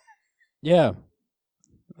now. Yeah.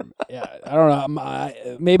 Yeah, I don't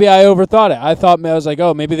know. Maybe I overthought it. I was like,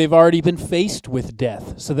 oh, maybe they've already been faced with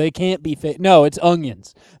death, so they can't be faced. No, it's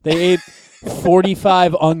onions. They ate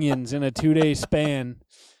 45 onions in a 2-day span.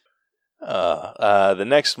 The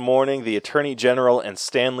next morning, the Attorney General and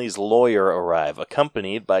Stanley's lawyer arrive,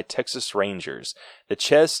 accompanied by Texas Rangers. The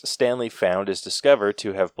chest Stanley found is discovered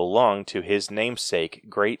to have belonged to his namesake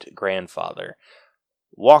great-grandfather.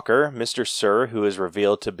 Walker, Mr. Sir, who is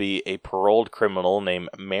revealed to be a paroled criminal named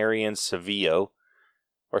Marion Civillo,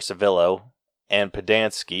 and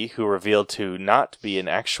Podansky, who revealed to not be an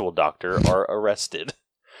actual doctor, are arrested.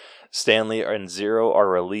 Stanley and Zero are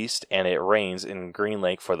released, and it rains in Green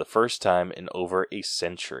Lake for the first time in over a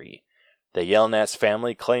century. The Yelnats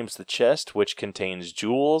family claims the chest, which contains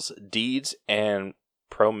jewels, deeds, and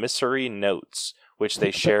promissory notes, which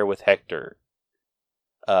they share with Hector,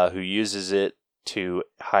 who uses it to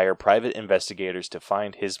hire private investigators to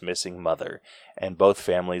find his missing mother, and both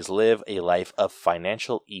families live a life of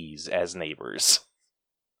financial ease as neighbors.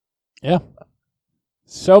 Yeah.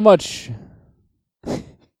 So much.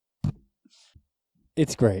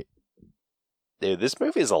 It's great. Dude, this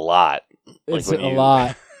movie is a lot. It's a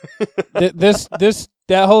lot. That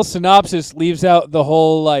whole synopsis leaves out the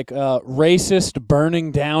whole, like, racist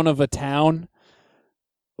burning down of a town.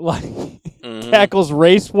 Like, tackles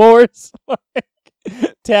race wars.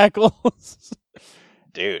 Tackles.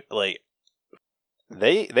 Dude, like,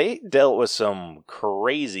 they dealt with some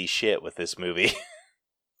crazy shit with this movie.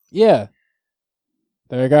 Yeah.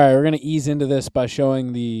 They're like, all right, we're going to ease into this by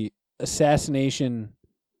showing the assassination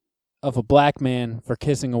of a black man for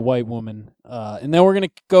kissing a white woman. And then we're going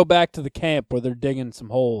to go back to the camp where they're digging some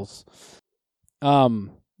holes.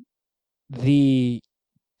 The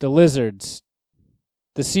lizards,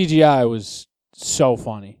 the CGI was so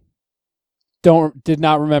funny. Did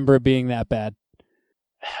not remember it being that bad.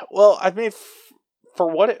 Well, I mean,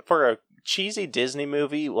 for a cheesy Disney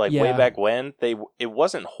movie, like way back when, it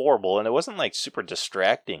wasn't horrible, and it wasn't like super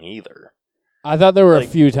distracting either. I thought there were a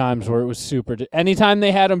few times where it was super. Anytime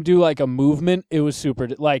they had them do like a movement, it was super.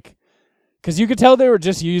 Like, because you could tell they were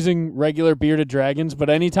just using regular bearded dragons, but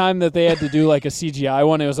anytime that they had to do like a CGI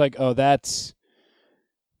one, it was like, oh, that's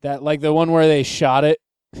that. Like the one where they shot it.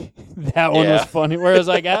 That one was funny. Where it was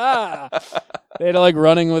like, they had like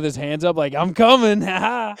running with his hands up, like, I'm coming.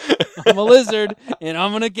 I'm a lizard, and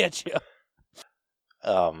I'm gonna get you.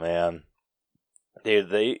 Oh man,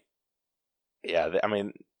 dude, I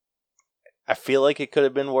mean, I feel like it could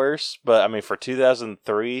have been worse, but I mean, for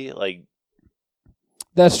 2003, like,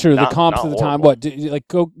 that's true. The comps at the time, like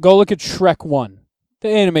go look at Shrek 1. The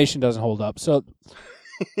animation doesn't hold up, so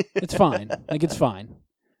it's fine. Like, it's fine.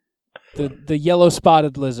 The yellow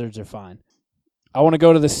spotted lizards are fine. I want to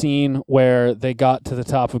go to the scene where they got to the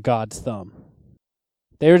top of God's thumb.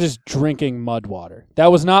 They were just drinking mud water.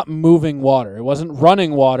 That was not moving water. It wasn't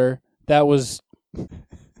running water. That was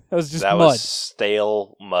just mud. That was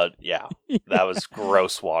stale mud. Yeah. That was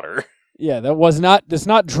gross water. Yeah, that's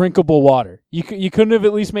not drinkable water. You couldn't have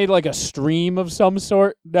at least made like a stream of some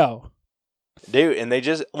sort? No. Dude, and they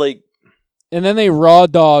just, like... And then they raw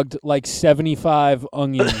dogged like 75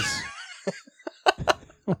 onions,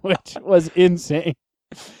 which was insane.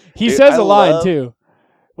 He says a line too.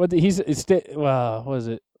 What was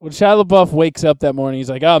it? When Shia LaBeouf wakes up that morning, he's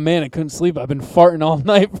like, "Oh man, I couldn't sleep. I've been farting all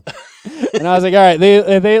night." And I was like, "All right,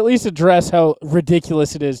 they at least address how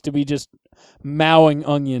ridiculous it is to be just mowing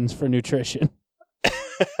onions for nutrition."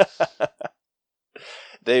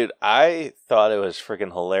 Dude, I thought it was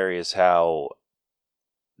freaking hilarious how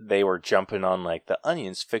they were jumping on like the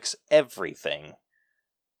onions fix everything.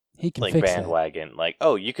 He can like fix bandwagon. That. Like,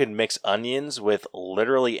 oh, you can mix onions with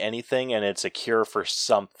literally anything and it's a cure for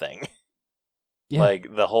something. Yeah.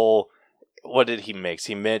 Like the whole, what did he mix?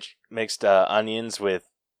 He mixed onions with,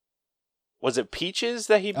 was it peaches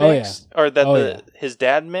that he mixed? Oh, yeah. Or that his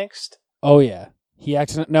dad mixed? Oh yeah. He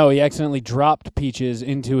accidentally dropped peaches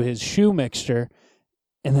into his shoe mixture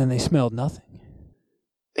and then they smelled nothing.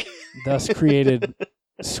 Thus created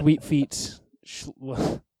Sweet Feet's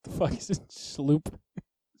what the fuck is it? Sloop?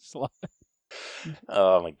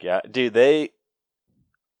 Oh my god. Dude, they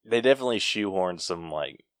definitely shoehorned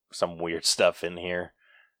some weird stuff in here.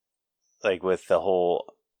 Like with the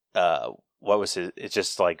whole what was it? It's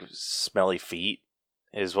just like smelly feet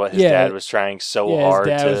is what his dad was trying so hard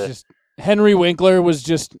his dad to was just, Henry Winkler was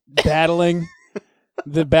just battling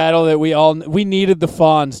the battle that we needed the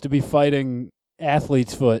Fonz to be fighting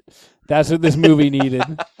athlete's foot. That's what this movie needed.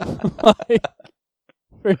 Like,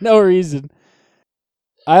 for no reason.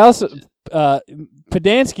 I also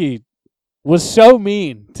Podansky was so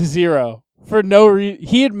mean to Zero for no reason.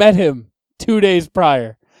 He had met him 2 days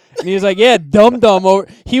prior. And he was like, yeah, dumb over.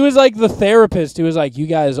 He was like the therapist who was like, you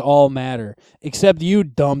guys all matter. Except you,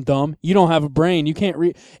 dumb. You don't have a brain. You can't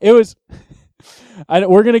read. It was...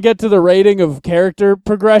 we're going to get to the rating of character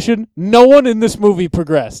progression. No one in this movie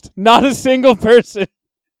progressed. Not a single person.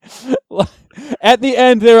 At the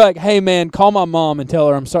end, they were like, hey, man, call my mom and tell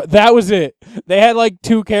her I'm sorry. That was it. They had like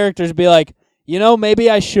two characters be like, maybe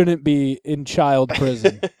I shouldn't be in child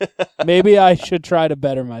prison. Maybe I should try to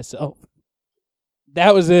better myself.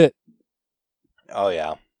 That was it. Oh,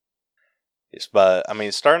 yeah. But, I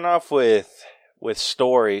mean, starting off with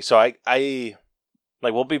story, so I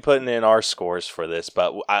we'll be putting in our scores for this,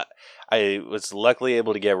 but I was luckily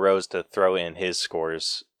able to get Rose to throw in his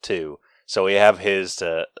scores, too. So we have his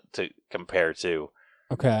to compare to.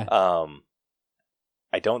 Okay.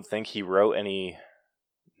 I don't think he wrote any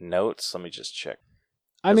notes. Let me just check.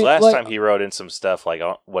 I mean, last time he wrote in some stuff like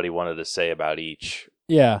what he wanted to say about each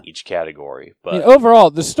category. But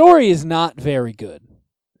overall, the story is not very good.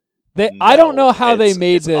 I don't know how they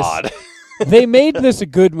made this. Odd. They made this a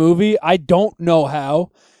good movie. I don't know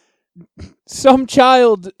how. Some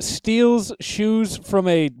child steals shoes from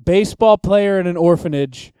a baseball player in an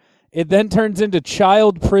orphanage. It then turns into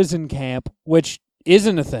child prison camp, which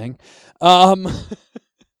isn't a thing.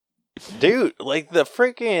 Dude, like the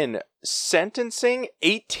freaking sentencing,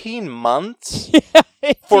 18 months? Yeah,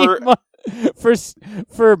 18 months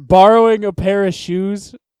for borrowing a pair of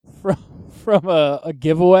shoes from a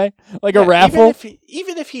giveaway, like a raffle.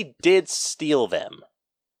 Even if he did steal them,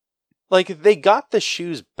 like they got the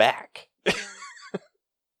shoes back.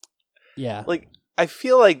 Yeah. Like I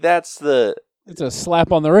feel like it's a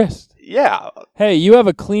slap on the wrist. Yeah. Hey, you have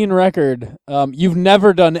a clean record. You've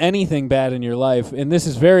never done anything bad in your life, and this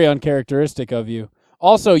is very uncharacteristic of you.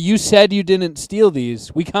 Also, you said you didn't steal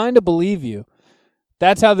these. We kind of believe you.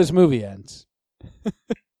 That's how this movie ends.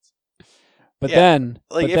 But then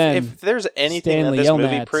if there's anything Stanley that this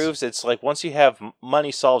movie Yelnats proves, it's like once you have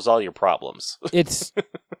money solves all your problems. It's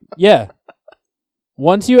yeah.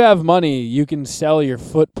 Once you have money, you can sell your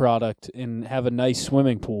foot product and have a nice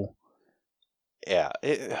swimming pool. Yeah.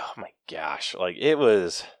 Oh my gosh. Like it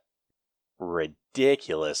was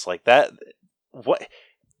ridiculous. Like that. What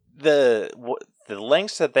the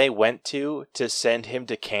lengths that they went to send him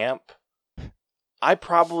to camp. I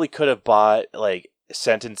probably could have bought like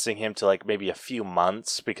sentencing him to like maybe a few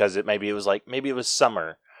months because maybe it was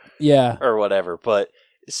summer. Yeah. Or whatever. But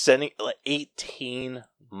sending like 18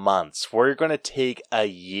 months. We're going to take a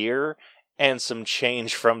year and some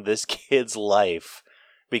change from this kid's life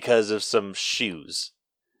because of some shoes.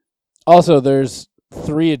 Also, there's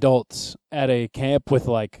 3 adults at a camp with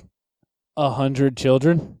like 100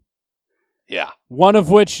 children. Yeah. One of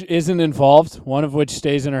which isn't involved. One of which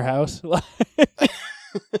stays in her house.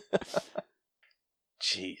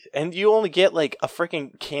 Jeez. And you only get like a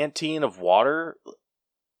freaking canteen of water.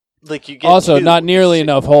 like you get Also, two. not nearly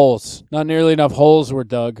enough holes. Not nearly enough holes were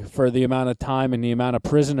dug for the amount of time and the amount of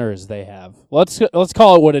prisoners they have. Let's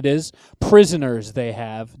call it what it is. Prisoners they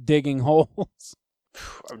have digging holes.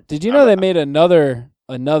 Did you know they made another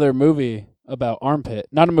movie about Armpit?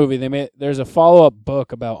 Not a movie. There's a follow-up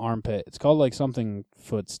book about Armpit. It's called like something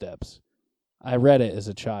Footsteps. I read it as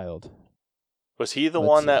a child. Was he the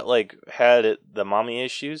one that like had the mommy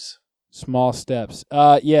issues? Small Steps.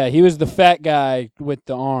 Yeah, he was the fat guy with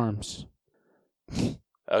the arms.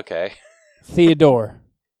 Okay. Theodore.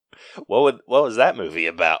 What was that movie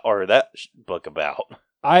about, or that book about?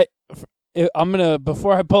 I'm gonna,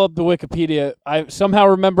 before I pull up the Wikipedia, I somehow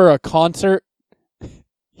remember a concert.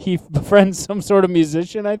 He befriends some sort of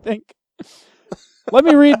musician, I think. Let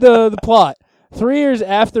me read the plot. 3 years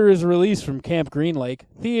after his release from Camp Green Lake,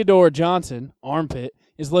 Theodore Johnson, Armpit,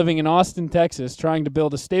 is living in Austin, Texas, trying to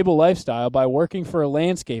build a stable lifestyle by working for a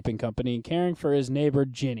landscaping company and caring for his neighbor,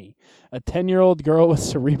 Ginny, a 10-year-old girl with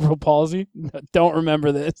cerebral palsy. Don't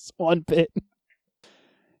remember this one bit.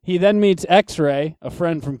 He then meets X-Ray, a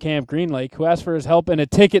friend from Camp Green Lake, who asks for his help in a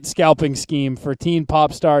ticket scalping scheme for teen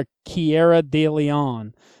pop star Kiera De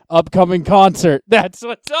Leon. Upcoming concert. That's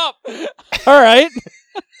what's up. All right.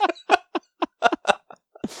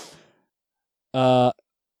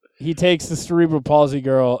 He takes the cerebral palsy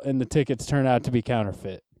girl, and the tickets turn out to be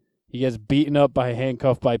counterfeit. He gets beaten up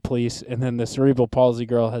handcuffed by police, and then the cerebral palsy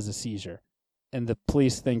girl has a seizure. And the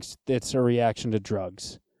police thinks it's a reaction to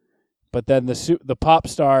drugs. But then the pop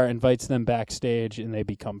star invites them backstage, and they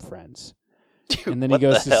become friends. Dude, and then he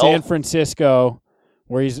goes to San Francisco,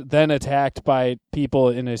 where he's then attacked by people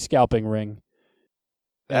in a scalping ring.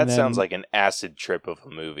 That sounds like an acid trip of a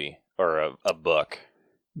movie, or a book.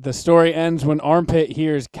 The story ends when Armpit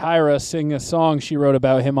hears Kyra sing a song she wrote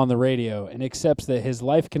about him on the radio and accepts that his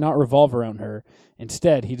life cannot revolve around her.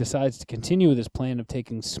 Instead, he decides to continue with his plan of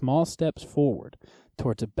taking small steps forward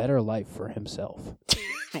towards a better life for himself.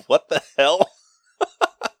 What the hell?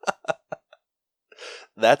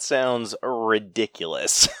 That sounds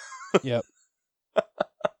ridiculous. Yep.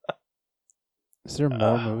 Is there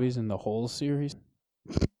more movies in the whole series?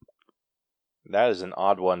 That is an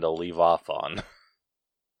odd one to leave off on.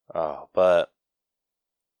 Oh, but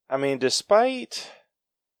I mean, despite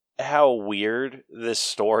how weird this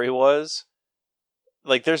story was,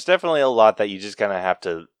 like, there's definitely a lot that you just kind of have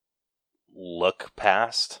to look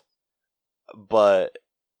past. But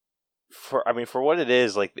for what it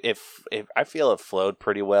is, like, if I feel it flowed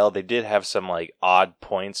pretty well. They did have some like odd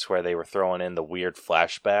points where they were throwing in the weird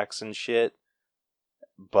flashbacks and shit.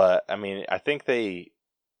 But I mean, I think they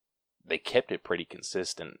kept it pretty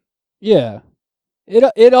consistent. Yeah.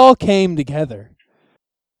 It all came together.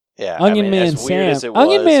 Yeah, Onion Man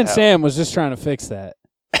Sam was just trying to fix that.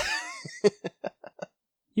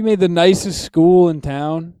 He made the nicest school in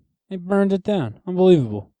town. They burned it down.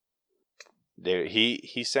 Unbelievable. Dude,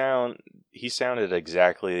 he sounded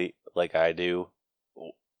exactly like I do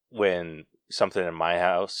when something in my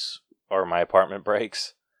house or my apartment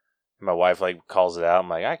breaks. My wife like calls it out. I'm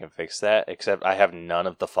like, I can fix that, except I have none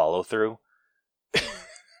of the follow through.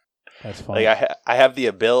 That's fine. Like I have the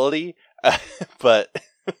ability, but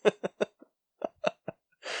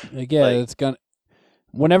again, it's gonna.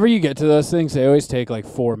 Whenever you get to those things, they always take like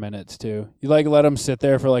 4 minutes too. You like let them sit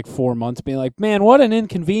there for like 4 months, being like, "Man, what an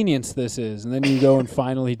inconvenience this is," and then you go and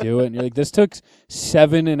finally do it, and you're like, "This took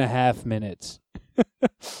 7.5 minutes."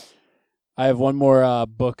 I have one more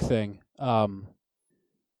book thing.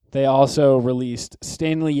 They also released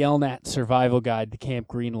Stanley Yelnat's Survival Guide to Camp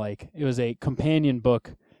Green Lake. It was a companion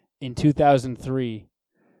book in 2003,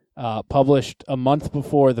 published a month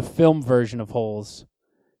before the film version of Holes.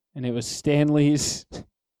 And it was Stanley's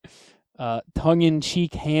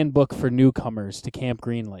tongue-in-cheek handbook for newcomers to Camp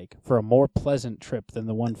Green Lake for a more pleasant trip than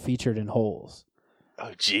the one featured in Holes.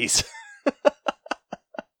 Oh, jeez.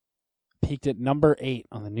 Peaked at number 8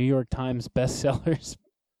 on the New York Times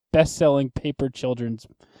best-selling paper children's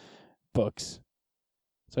books.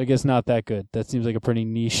 So I guess not that good. That seems like a pretty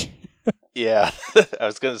niche. Yeah, I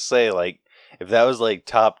was gonna say, like, if that was like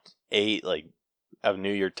top 8 like of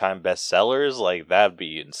New York Times bestsellers, like, that'd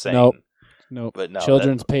be insane. Nope. But no,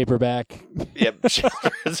 children's paperback. Yep,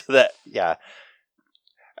 children's. That, yeah.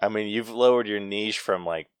 I mean, you've lowered your niche from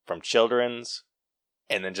children's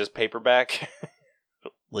and then just paperback.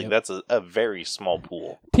 Like, yep. That's a very small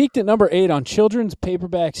pool. Peaked at number 8 on children's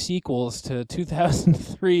paperback sequels to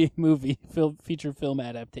 2003 movie feature film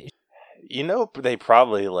adaptation. You know, they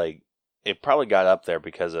probably it probably got up there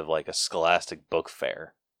because of like a Scholastic book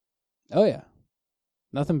fair. Oh yeah,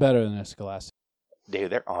 nothing better than a Scholastic.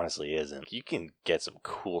 Dude, there honestly isn't. You can get some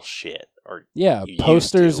cool shit. Or yeah,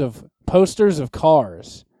 posters of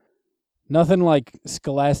cars. Nothing like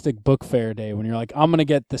Scholastic Book Fair Day when you're like, I'm going to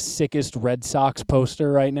get the sickest Red Sox poster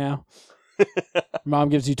right now. Mom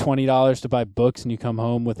gives you $20 to buy books and you come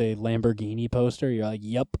home with a Lamborghini poster. You're like,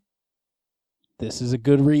 yep, this is a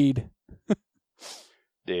good read.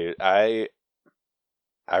 Dude, I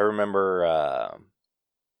remember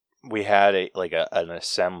we had an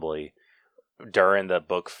assembly during the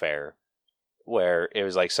book fair where it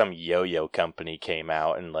was like some yo-yo company came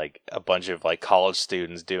out and like a bunch of like college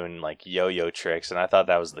students doing like yo-yo tricks, and I thought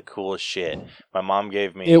that was the coolest shit. My mom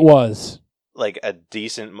gave me like a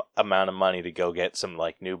decent amount of money to go get some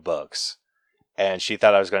like new books, and she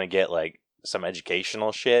thought I was going to get like some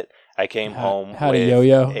educational shit. I came home how with to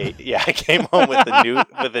yo-yo. I came home with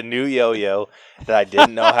a new yo-yo that I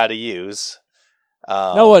didn't know how to use.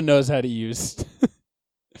 No one knows how to use.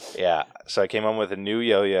 Yeah, so I came home with a new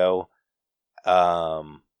yo-yo, a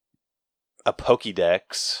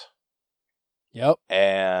Pokédex. Yep.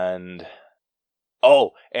 And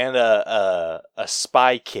a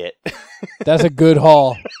spy kit. That's a good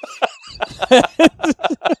haul.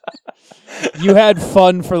 You had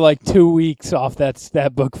fun for like 2 weeks off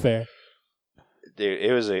that book fair. Dude,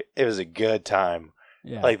 it was a good time.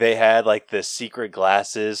 Yeah. Like they had like the secret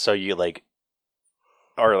glasses, so you like,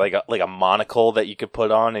 or like a monocle that you could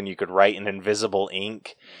put on and you could write in invisible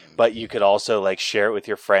ink, but you could also like share it with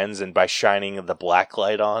your friends and by shining the black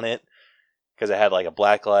light on it, because it had like a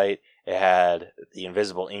black light. It had the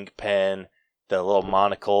invisible ink pen, the little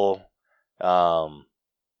monocle. What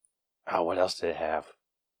else did it have?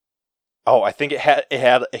 Oh, I think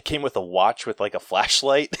it came with a watch with like a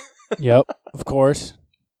flashlight. Yep, of course.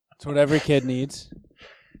 That's what every kid needs.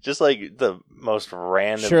 Just like the most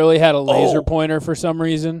random. Shirley had a laser pointer for some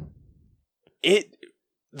reason. I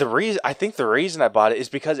think the reason I bought it is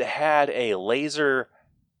because it had a laser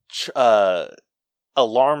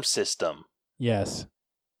alarm system. Yes.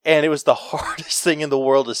 And it was the hardest thing in the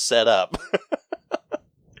world to set up.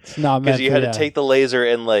 It's not meant because you had to take the laser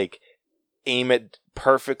and like aim it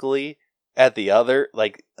perfectly at the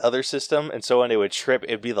other system, and so when it would trip,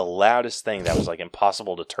 it'd be the loudest thing that was like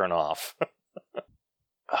impossible to turn off.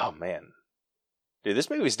 Oh man, dude, this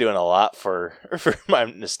movie's doing a lot for my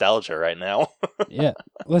nostalgia right now. Yeah,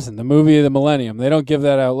 listen, the movie of the millennium. They don't give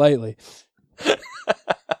that out lightly.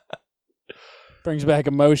 Brings back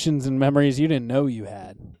emotions and memories you didn't know you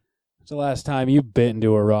had. It's the last time you bit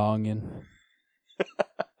into a wrong and.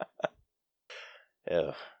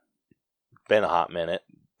 Yeah, been a hot minute.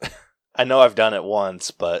 I know I've done it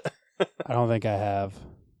once, but I don't think I have.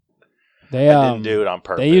 I didn't do it on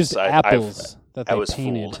purpose. They used apples that they was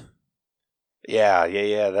painted. Fooled. Yeah.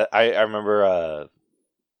 I remember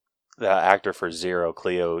the actor for Zero,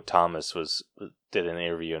 Cleo Thomas, did an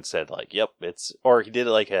interview and said like, "Yep, or he did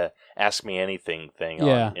like a Ask Me Anything thing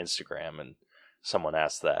on Instagram, and someone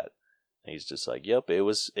asked that, and he's just like, "Yep, it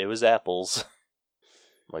was apples."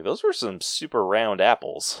 I'm like, those were some super round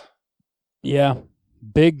apples. Yeah.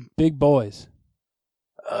 Big boys.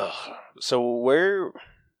 So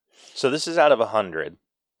this is out of 100.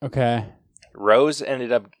 Okay. Rose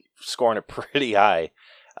ended up scoring it pretty high.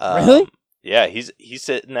 Really? Yeah, he's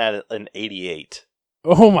sitting at an 88.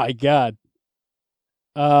 Oh my god.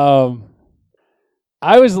 I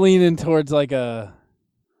was leaning towards like a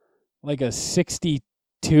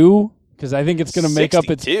 62 because I think it's going to make up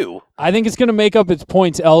its. I think it's going to make up its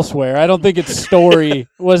points elsewhere. I don't think its story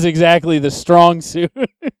was exactly the strong suit.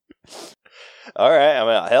 All right, I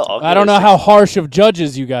mean, hell, I don't know how harsh of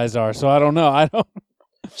judges you guys are, so I don't know.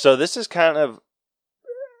 So this is kind of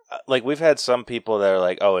like we've had some people that are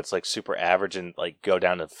like, oh, it's like super average and like go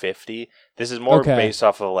down to 50. This is more based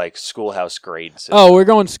off of like schoolhouse grade system. Oh, we're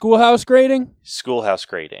going schoolhouse grading? Schoolhouse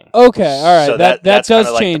grading. Okay, all right. So that that's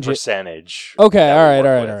does like change the percentage. Okay, all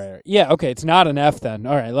right. Yeah, okay, it's not an F then.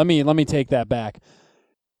 All right, let me take that back.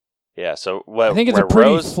 Yeah, so I think it's a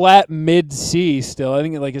pretty flat mid C still. I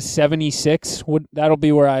think like a 76 that'll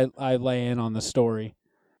be where I lay in on the story.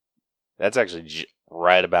 That's actually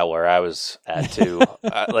right about where I was at too.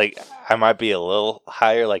 I might be a little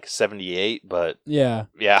higher, like 78, but yeah.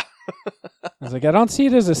 I was like, I don't see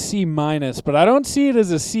it as a C minus, but I don't see it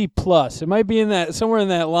as a C plus. It might be somewhere in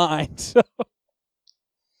that line. So.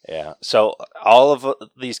 Yeah. So all of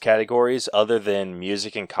these categories, other than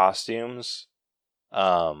music and costumes,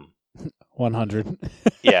 100.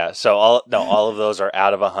 Yeah. So all of those are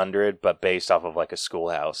out of 100, but based off of like a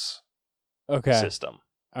schoolhouse system.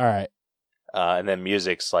 All right. And then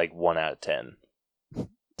music's like 1 out of 10.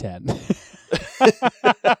 10.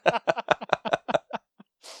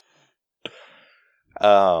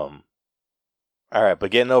 All right,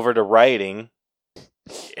 but getting over to writing,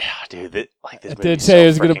 yeah, dude, this I movie did is say so I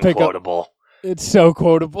was going to pick quotable. It's so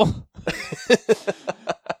quotable.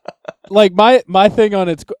 Like my thing on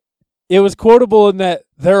it was quotable in that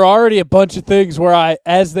there are already a bunch of things where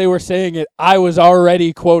as they were saying it, I was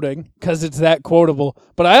already quoting because it's that quotable.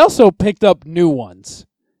 But I also picked up new ones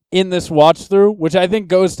in this watch through, which I think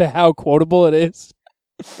goes to how quotable it is.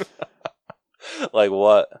 Like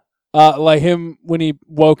what? Like him when he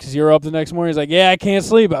woke Zero up the next morning, he's like, "Yeah, I can't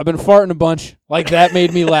sleep. I've been farting a bunch." Like that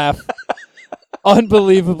made me laugh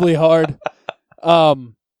unbelievably hard.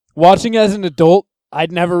 Watching as an adult,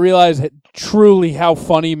 I'd never realized truly how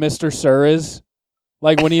funny Mr. Sir is.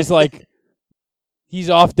 Like when he's like, he's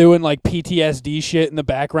off doing like PTSD shit in the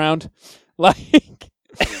background. Like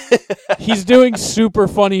he's doing super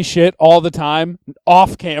funny shit all the time,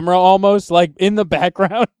 off camera almost, like in the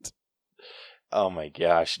background. Oh my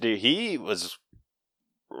gosh, dude, he was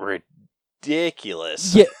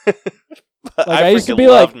ridiculous. Yeah. But Like, I I used to freaking be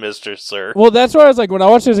loved like- Mr. Sir. Well, that's why I was like, when I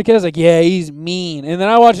watched it as a kid, I was like, yeah, he's mean. And then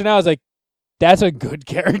I watch it now, I was like, that's a good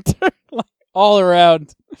character. Like, all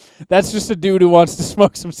around. That's just a dude who wants to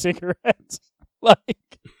smoke some cigarettes.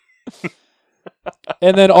 Like,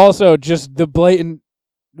 and then also just the blatant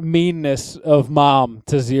meanness of Mom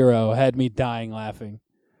to Zero had me dying laughing.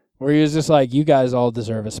 Where he was just like, you guys all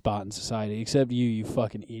deserve a spot in society, except you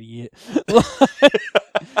fucking idiot.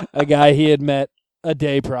 A guy he had met a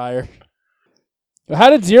day prior. How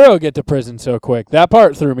did Zero get to prison so quick? That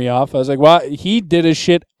part threw me off. I was like, "Why? He did his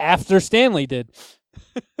shit after Stanley did."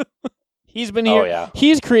 He's been here. Oh, yeah.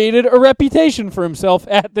 He's created a reputation for himself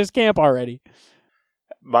at this camp already.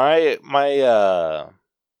 My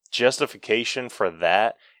justification for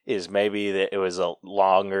that is maybe that it was a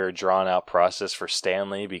longer, drawn-out process for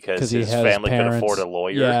Stanley because he his has family could parents. afford a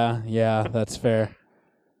lawyer. Yeah, that's fair.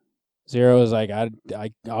 Zero is like,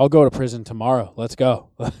 I'll go to prison tomorrow. Let's go.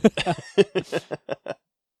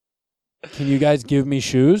 Can you guys give me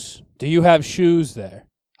shoes? Do you have shoes there?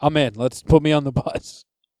 I'm in. Let's put me on the bus.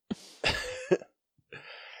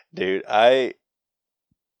 Dude, I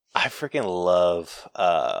freaking love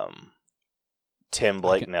Tim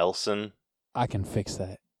Blake Nelson. I can fix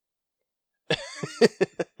that.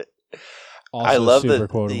 I Also love super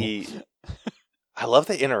quotable. I love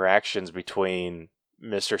the interactions between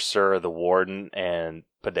Mr. Sir, the warden, and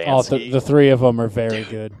Oh, Podansky. the three of them are very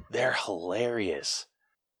good. They're hilarious.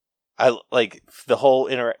 I like the whole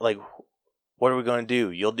like, what are we going to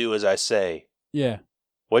do? You'll do as I say. Yeah.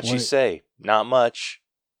 What'd you What- say? Not much.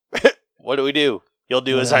 What do we do? You'll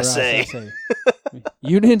do as I Whatever say.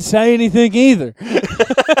 You didn't say anything either.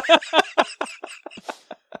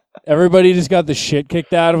 Everybody just got the shit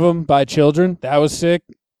kicked out of them by children. That was sick.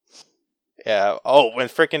 Yeah. Oh, when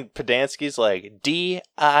frickin' Podansky's like,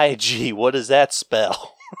 D-I-G, what does that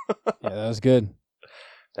spell? Yeah, that was good.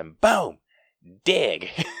 Then boom, dig.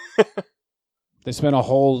 They spent a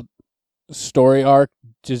whole story arc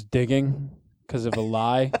just digging because of a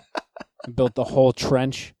lie. Built the whole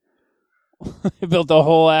trench. Built the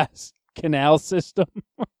whole ass canal system.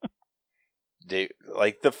 Dude,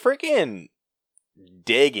 like the freaking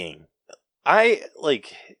digging. I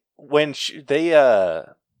like when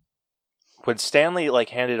when Stanley like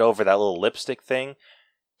handed over that little lipstick thing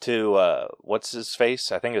to what's his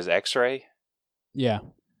face? I think it was X-Ray. Yeah.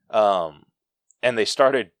 And they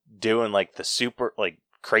started doing like the super like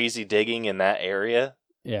crazy digging in that area.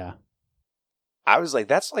 Yeah. I was like,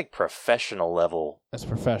 that's like professional level. That's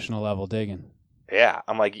professional level digging. Yeah,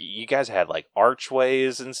 I'm like, you guys had like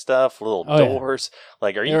archways and stuff, little Oh, yeah. doors.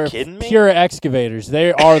 Like, are you They're kidding me? pure excavators.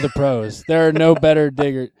 They are the pros. There are no better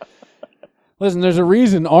diggers. Listen, there's a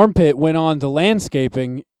reason Armpit went on to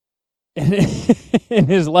landscaping in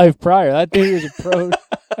his life prior. That dude is a pro.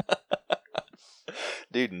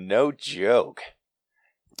 Dude, no joke.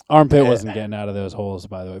 Armpit wasn't getting out of those holes,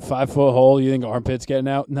 by the way. 5-foot hole, you think Armpit's getting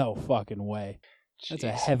out? No fucking way. That's a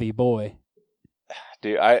Jeez. heavy boy.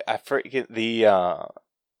 Dude, I freaking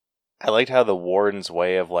I liked how the warden's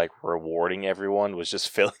way of like rewarding everyone was just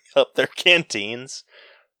filling up their canteens.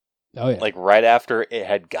 Oh, yeah. Like right after it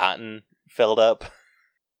had gotten filled up.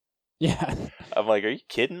 Yeah. I'm like, are you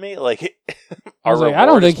kidding me? Like, I was our like, I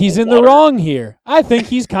don't reward think is he's in the water? wrong here. I think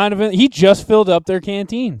he's kind of he just filled up their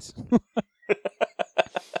canteens.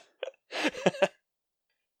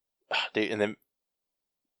 Dude, and then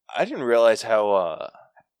I didn't realize how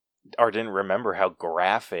or didn't remember how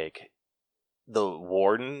graphic the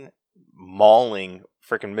warden mauling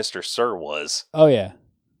freaking Mr. Sir was. Oh, yeah.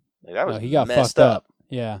 Like, that was He got messed fucked up.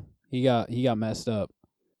 Yeah. He got messed up.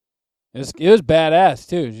 It was badass,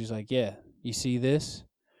 too. She's like, yeah, you see this?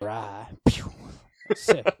 Right. Pew.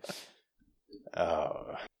 Sick.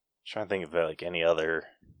 Trying to think of like any other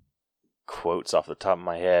quotes off the top of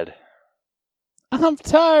my head. I'm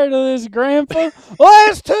tired of this, Grandpa. Well,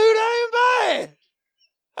 that's too damn bad.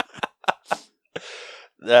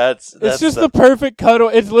 That's It's just the perfect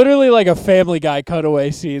cutaway. It's literally like a Family Guy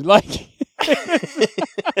cutaway scene. Like,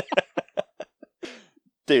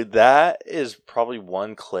 dude, that is probably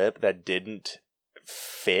one clip that didn't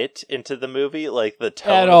fit into the movie. Like, the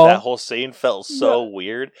tone of that whole scene felt so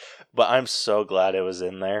weird, but I'm so glad it was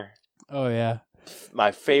in there. Oh, yeah.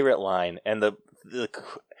 My favorite line, and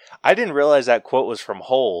I didn't realize that quote was from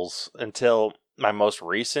Holes until my most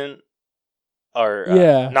recent, or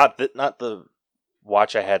not the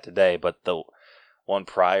watch I had today, but the one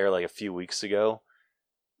prior, like a few weeks ago.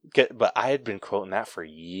 But I had been quoting that for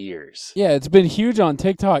years. Yeah, it's been huge on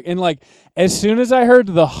TikTok. And like, as soon as I heard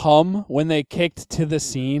the hum when they kicked to the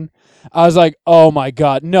scene, I was like, oh my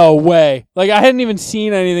God, no way. Like, I hadn't even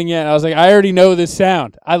seen anything yet. I was like, I already know this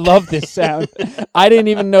sound. I love this sound. I didn't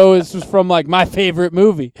even know this was from like my favorite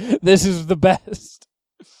movie. This is the best.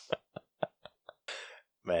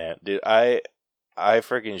 Man, dude, I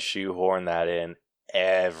freaking shoehorn that in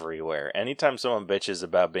everywhere. Anytime someone bitches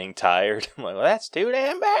about being tired, I'm like, well, that's too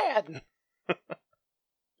damn bad.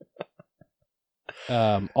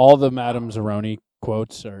 All the Madame Zeroni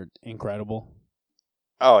quotes are incredible.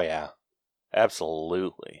 Oh, yeah.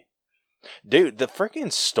 Absolutely. Dude, the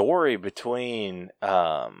freaking story between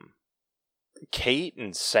Kate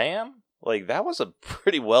and Sam, like, that was a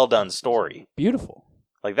pretty well done story. Beautiful.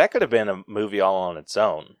 Like, that could have been a movie all on its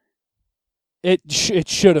own. It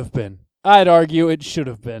should have been. I'd argue it should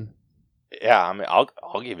have been. Yeah, I mean, I'll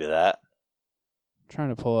give you that. I'm trying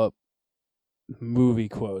to pull up movie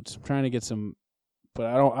quotes. I'm trying to get some, but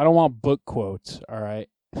I don't want book quotes. All right,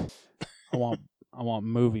 I want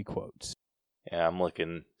movie quotes. Yeah, I'm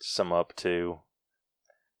looking some up too.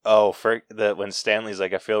 Oh, when Stanley's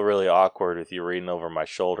like, I feel really awkward with you reading over my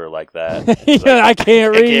shoulder like that. Yeah, like, I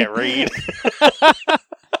can't read. I can't read.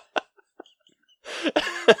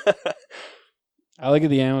 I look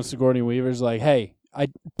at the analyst Sigourney Weaver's like, hey,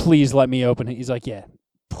 please let me open it. He's like, yeah.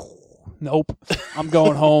 Nope. I'm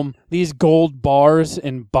going home. These gold bars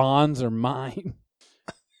and bonds are mine.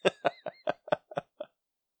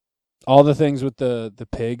 All the things with the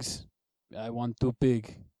pigs. I want the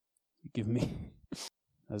pig. Give me.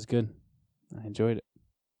 That was good. I enjoyed it.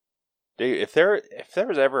 Dude, if there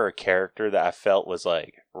was ever a character that I felt was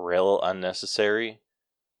like real unnecessary,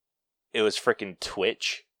 it was freaking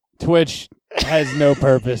Twitch. Twitch has no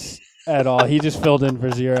purpose at all. He just filled in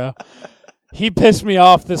for zero. He pissed me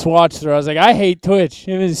off this watch through. I was like, I hate Twitch.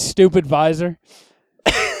 Him and his stupid visor.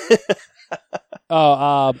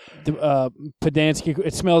 Podansky.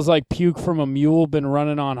 It smells like puke from a mule. Been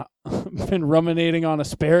ruminating on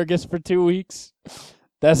asparagus for 2 weeks.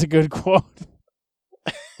 That's a good quote.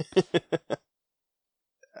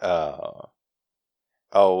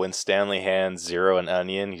 When Stanley hands Zero an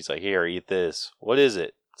onion, he's like, "Here, eat this. What is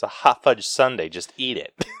it? It's a hot fudge sundae. Just eat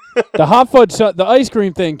it." The hot fudge, the ice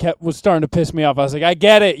cream thing was starting to piss me off. I was like, I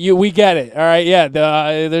get it. We get it. All right, yeah.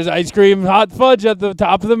 There's ice cream, hot fudge at the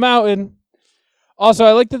top of the mountain. Also,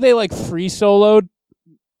 I like that they like free soloed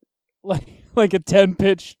like a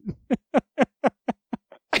 10-pitch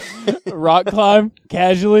rock climb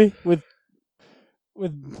casually with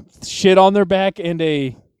shit on their back and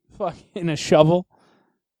a shovel.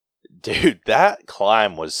 Dude, that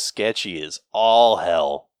climb was sketchy as all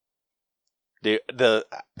hell. Dude,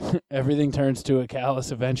 everything turns to a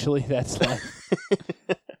callus eventually. That's life.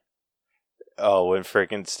 Oh, when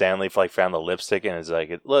freaking Stanley found the lipstick and it's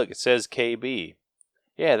like, look, it says KB.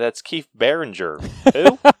 Yeah, that's Keith Barringer.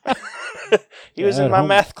 Who? He was in my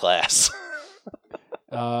math class.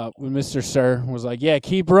 When Mr. Sir was like, yeah,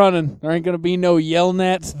 keep running. There ain't going to be no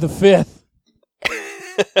Yelnats the Fifth.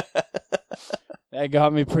 That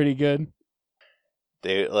got me pretty good.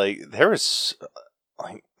 Dude, like, there was,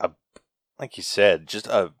 like you said, just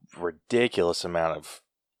a ridiculous amount of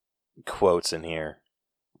quotes in here.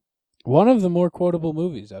 One of the more quotable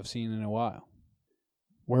movies I've seen in a while.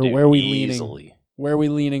 Where are we leaning? Where are we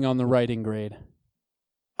leaning on the writing grade?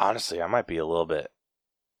 Honestly, I might be a little bit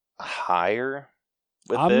higher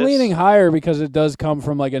with this. I'm leaning higher because it does come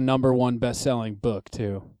from like a #1 best-selling book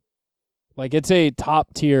too. Like, it's a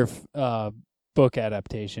top tier book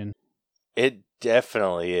adaptation. It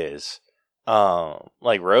definitely is.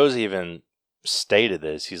 Like, Rose even stated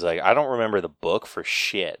this. He's like, I don't remember the book for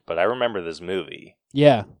shit, but I remember this movie.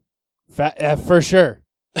 Yeah, for sure.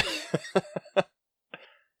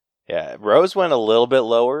 Yeah, Rose went a little bit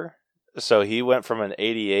lower, so he went from an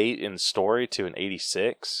 88 in story to an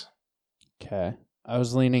 86. Okay, I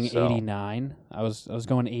was leaning 89. I was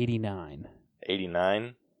going 89.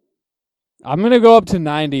 89. I'm going to go up to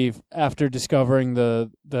 90 after discovering the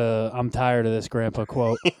I'm tired of this grandpa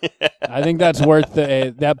quote. I think that's worth the A.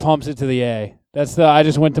 That pumps it to the A. I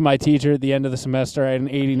just went to my teacher at the end of the semester. I had an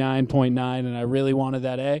 89.9 and I really wanted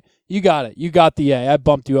that A. You got it. You got the A. I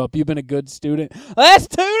bumped you up. You've been a good student. That's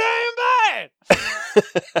too damn bad.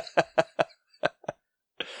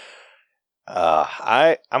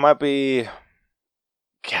 I might be,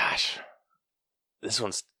 gosh, this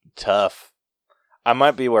one's tough. I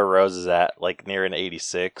might be where Rose is at, like near an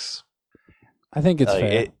 86. I think it's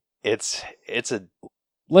fair. It's a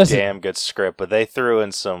Listen, damn good script, but they threw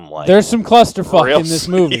in some like there's some clusterfuck real in this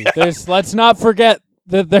movie. yeah. Let's not forget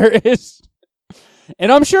that there is,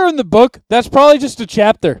 and I'm sure in the book that's probably just a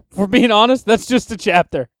chapter. For being honest, that's just a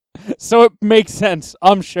chapter, so it makes sense.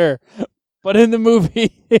 I'm sure, but in the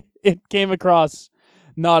movie, it came across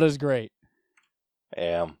not as great.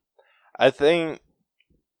 Yeah, I think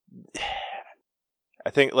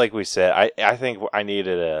like we said, I think I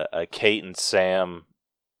needed a Kate and Sam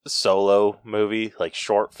solo movie, like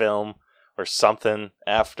short film or something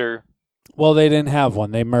after. Well, they didn't have one.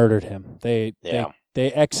 They murdered him. They Yeah.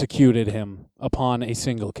 they executed him upon a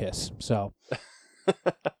single kiss. So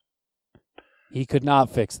he could not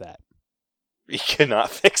fix that. You cannot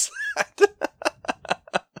fix that.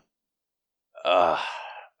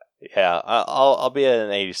 Yeah, I'll be at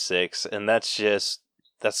an 86, and that's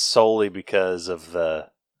solely because of the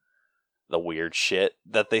weird shit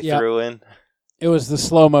that they threw in. It was the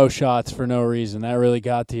slow-mo shots for no reason. That really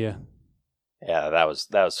got to you. Yeah, that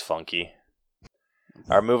was funky.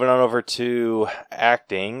 All right, moving on over to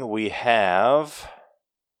acting, we have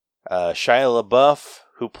Shia LaBeouf,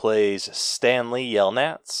 who plays Stanley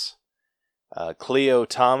Yelnats, Cleo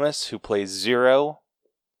Thomas, who plays Zero,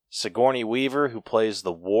 Sigourney Weaver, who plays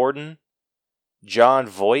the Warden, John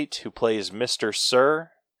Voight, who plays Mr. Sir,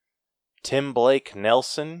 Tim Blake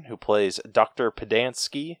Nelson, who plays Dr.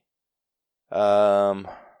 Pedansky,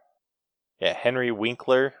 Henry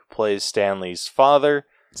Winkler, who plays Stanley's father.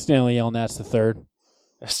 Stanley Yelnats the third.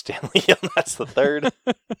 Stanley Yelnats the third.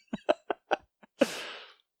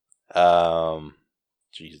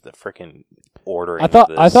 Jeez, the freaking ordering. I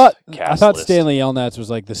thought cast list. Stanley Yelnats was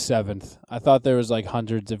like the seventh. I thought there was like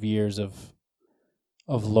hundreds of years of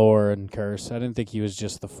lore and curse. I didn't think he was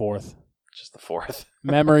just the fourth. Just the fourth.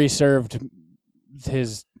 Memory served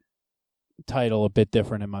his title a bit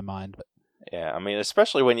different in my mind. But yeah, I mean,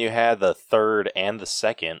 especially when you had the third and the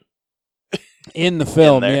second in the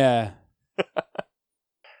film, in yeah.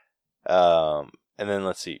 And then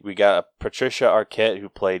let's see, we got Patricia Arquette, who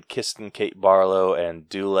played Kristen Kate Barlow, and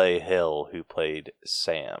Dule Hill, who played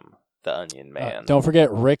Sam, the Onion Man. Don't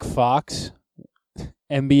forget Rick Fox,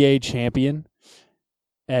 NBA champion,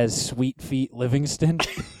 as Sweet Feet Livingston.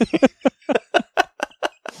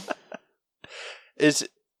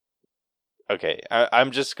 Okay,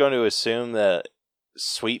 I'm just going to assume that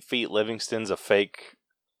Sweet Feet Livingston's a fake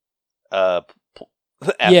athlete.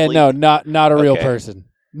 Yeah, no, not a real Okay. person.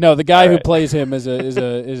 No, the guy All who right. plays him was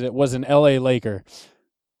an LA Laker.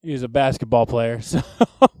 He was a basketball player. So.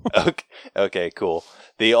 Okay, cool.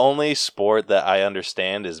 The only sport that I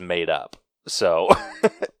understand is made up. So,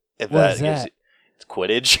 if What is gives that? you- it's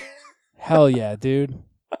Quidditch. Hell yeah, dude.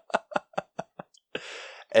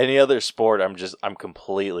 Any other sport, I'm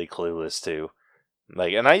completely clueless to.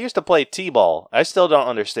 Like, and I used to play t-ball. I still don't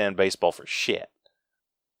understand baseball for shit.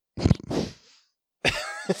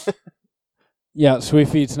 Yeah, Sweet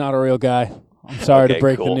Feet's not a real guy. I'm sorry Okay, to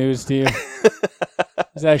break cool. the news to you.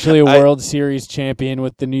 He's actually a World Series champion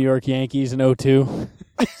with the New York Yankees in 2002.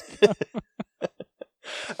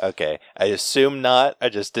 Okay, I assume not. I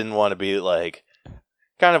just didn't want to be like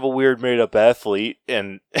kind of a weird made-up athlete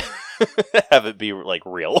and have it be like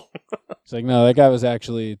real. It's like, no, that guy was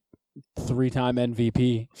actually 3-time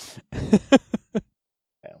MVP.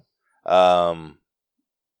 And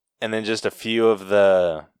then just a few of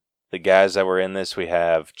the guys that were in this. We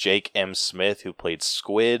have Jake M. Smith, who played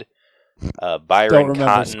Squid. Byron Don't remember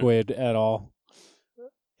Cotton. Squid at all.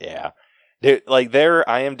 Yeah. Their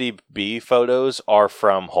IMDb photos are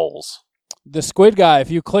from Holes. The Squid guy, if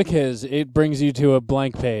you click his, it brings you to a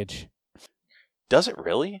blank page. Does it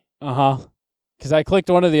really? Uh-huh. Because I clicked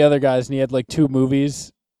one of the other guys, and he had like 2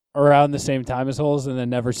 movies around the same time as Holes, and then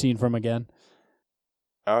never seen from again.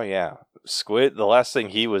 Oh, yeah. Squid, the last thing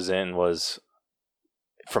he was in was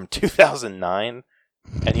from 2009,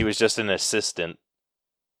 and he was just an assistant.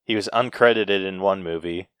 He was uncredited in one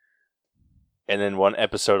movie, and then one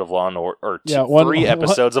episode of Law and Order, three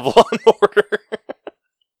episodes of Law and Order.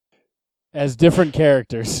 As different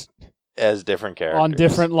characters. As different characters. On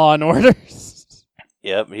different Law and Orders.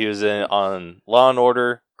 Yep, he was on Law and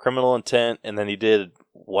Order, Criminal Intent, and then he did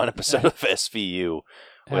one episode of SVU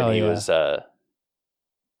when Hell he yeah. was a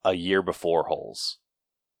year before Holes.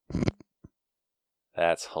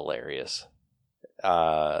 That's hilarious.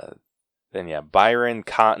 Then Byron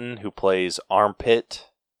Cotton, who plays Armpit.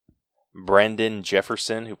 Brendan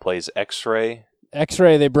Jefferson, who plays X-Ray.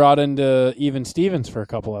 X-Ray, they brought into Even Stevens for a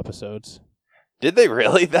couple episodes. Did they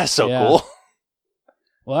really? That's so Yeah. cool.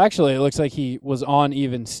 Well, actually, it looks like he was on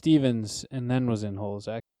Even Stevens and then was in Holes.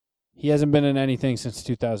 He hasn't been in anything since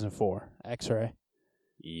 2004. X-Ray.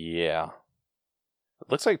 Yeah.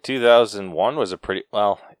 It looks like 2001 was a pretty...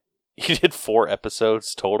 Well, he did 4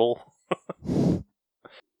 episodes total. And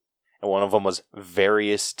one of them was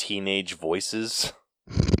Various Teenage Voices.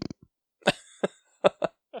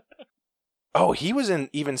 Oh, he was in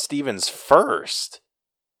Even Stevens first.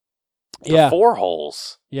 Yeah. 4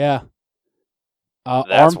 Holes. Yeah.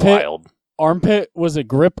 That's wild. Armpit was a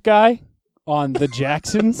grip guy on The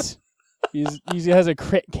Jacksons. He has a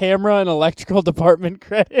camera and electrical department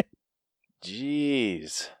credit.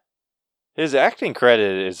 Jeez. His acting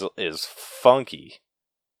credit is funky.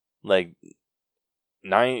 Like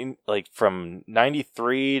from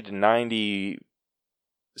 93 to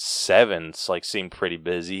 97 seemed pretty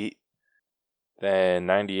busy. Then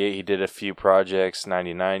 98 he did a few projects,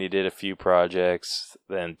 99 he did a few projects,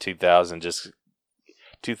 then 2000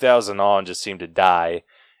 on just seemed to die,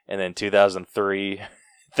 and then 2003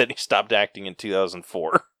 then he stopped acting in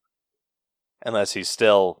 2004. Unless he's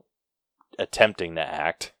still attempting to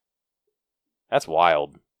act. That's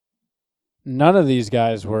wild. None of these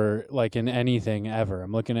guys were in anything ever.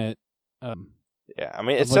 I'm looking at Yeah, I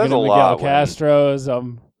mean it I'm says looking a at lot. Miguel Castro's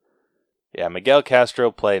Yeah, Miguel Castro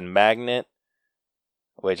played Magnet,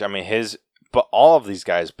 which I mean but all of these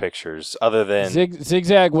guys' pictures, other than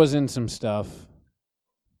Zigzag was in some stuff,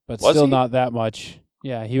 but Was still he? not that much.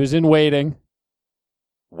 Yeah, he was in Waiting.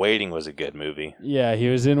 Waiting was a good movie. Yeah, he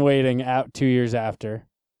was in Waiting out 2 years after.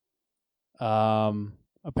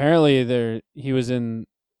 Apparently he was in.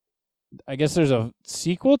 I guess there's a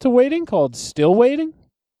sequel to Waiting called Still Waiting.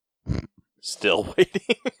 Still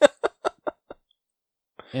Waiting.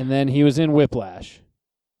 And then he was in Whiplash,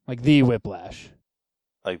 the Whiplash,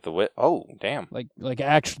 Like the wit. Oh, damn.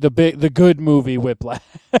 actually the good movie Whiplash.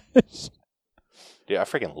 Dude, I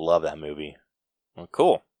freaking love that movie. Well,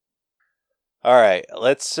 cool. All right,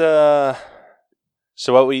 let's.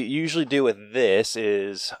 So what we usually do with this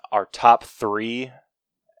is our top 3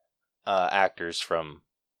 actors from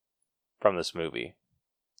this movie.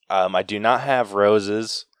 I do not have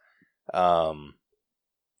Rose's.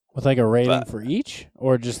 With a rating for each,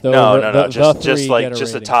 or just the No. Just the three get a the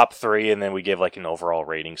rating? top 3, and then we give an overall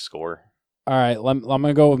rating score. All right, I'm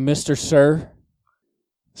gonna go with Mr. Sir.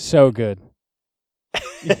 So good.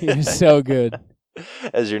 He was so good.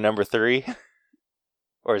 As your number 3,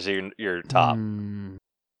 or is it your top?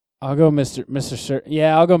 I'll go Mr. Sir.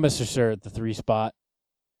 Yeah, I'll go Mr. Sir at the 3 spot.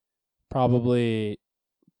 Probably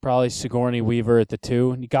Sigourney Weaver at the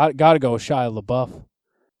 2. You got to go with Shia LaBeouf.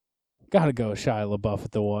 Got to go with Shia LaBeouf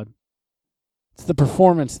at the 1. It's the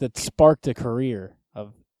performance that sparked a career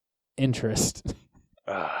of interest.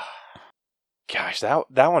 Gosh, that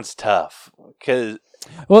one's tough because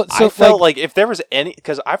I felt if there was any,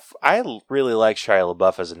 because I really like Shia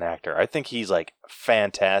LaBeouf as an actor. I think he's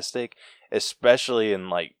fantastic, especially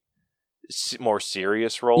in more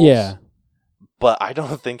serious roles. Yeah, but I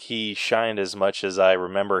don't think he shined as much as I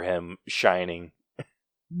remember him shining.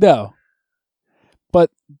 no.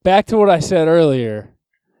 But back to what I said earlier,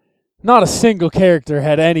 not a single character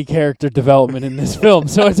had any character development in this film,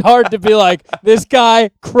 so it's hard to be this guy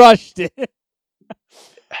crushed it.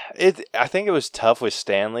 I think it was tough with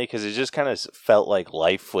Stanley because it just kind of felt like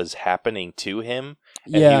life was happening to him,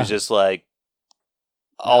 and he was just all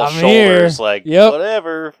I'm shoulders, here. Yep.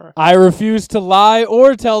 Whatever. I refuse to lie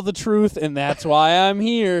or tell the truth, and that's why I'm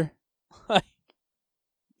here.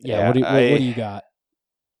 Yeah, what do you got?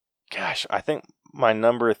 Gosh, I think my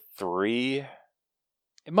number 3.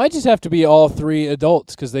 It might just have to be all 3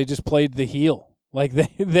 adults because they just played the heel.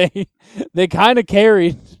 They kind of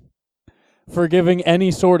carried for giving any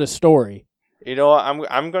sort of story. You know what?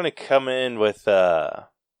 I'm going to come in with a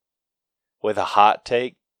hot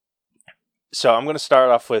take. So I'm going to start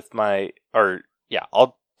off with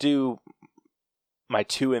I'll do my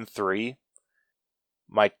 2 and 3.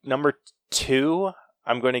 My number 2,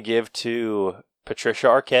 I'm going to give to Patricia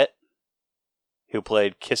Arquette, who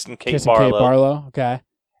played Kissing Kate Barlow. Okay.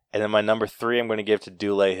 And then my number 3, I'm going to give to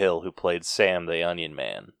Dule Hill, who played Sam the Onion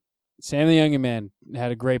Man. Sam the Onion Man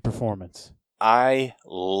had a great performance. I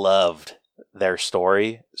loved their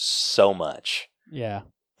story so much. Yeah.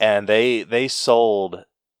 And they sold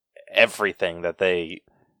everything that they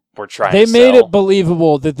were trying They to made sell. it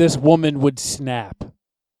believable that this woman would snap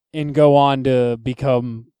and go on to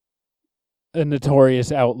become a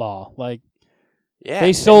notorious outlaw. Like, Yeah,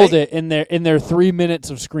 they sold it in their 3 minutes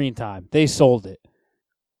of screen time. They sold it.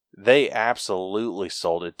 They absolutely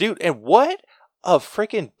sold it. Dude, and what a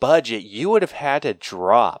freaking budget you would have had to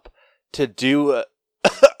drop to do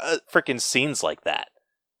freaking scenes like that.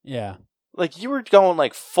 Yeah. Like, you were going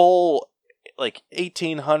like full, like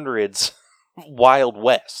 1800s Wild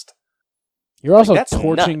West. You're also that's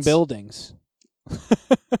torching nuts. buildings.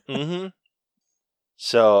 Mm-hmm.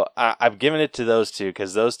 So I've given it to those two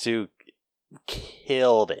because those two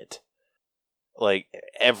killed it. Like,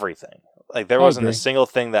 everything. Like, there wasn't a single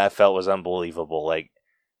thing that I felt was unbelievable. Like,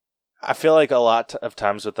 I feel like a lot of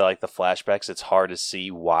times with the flashbacks, it's hard to see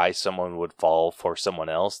why someone would fall for someone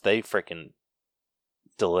else. They freaking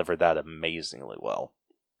delivered that amazingly well.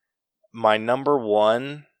 My number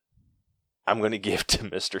one, I'm going to give to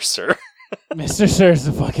Mr. Sir. Mr. Sir's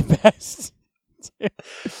the fucking best. Dude,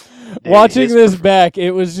 watching this back,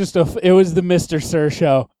 it was the Mr. Sir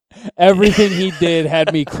show. Everything he did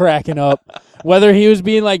had me cracking up. Whether he was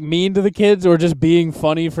being like mean to the kids or just being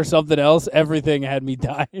funny for something else, everything had me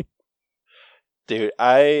dying. Dude,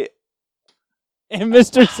 and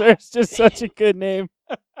Mr. Sir's just such a good name.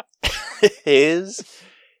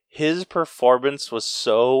 his performance was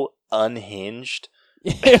so unhinged.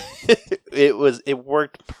 It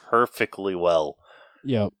worked perfectly well.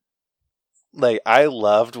 Yep. Like, I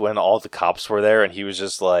loved when all the cops were there and he was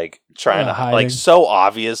just like trying to hiding. like so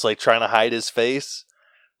obvious, like trying to hide his face,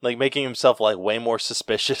 like making himself like way more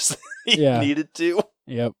suspicious than he needed to.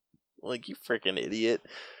 Yep. Like, you freaking idiot.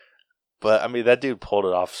 But I mean, that dude pulled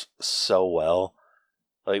it off so well.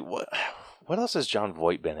 Like, what else has John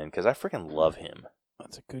Voight been in? Because I freaking love him.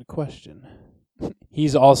 That's a good question.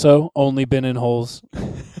 He's also only been in Holes.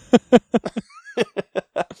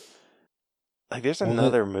 Like, there's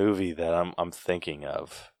another movie that I'm thinking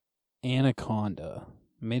of. Anaconda,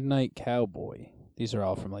 Midnight Cowboy. These are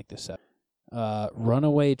all from like the 70s.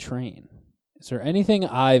 Runaway Train. Is there anything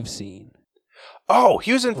I've seen? Oh,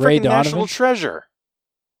 he was in freaking National Treasure.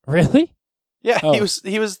 Really? Yeah, he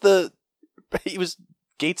was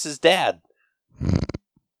Gates' dad.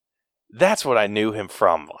 That's what I knew him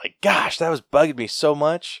from. Like, gosh, that was bugging me so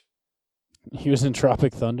much. He was in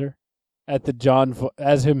Tropic Thunder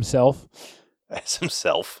as himself. As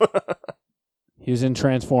himself. He was in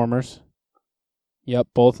Transformers. Yep,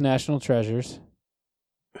 both National Treasures.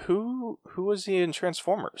 Who was he in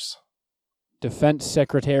Transformers? Defense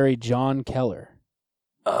Secretary John Keller.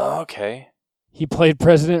 Oh, okay. He played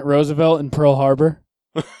President Roosevelt in Pearl Harbor.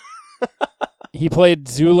 He played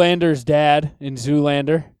Zoolander's dad in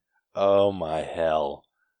Zoolander. Oh, my hell.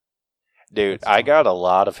 Dude, I got a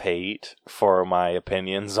lot of hate for my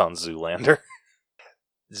opinions on Zoolander.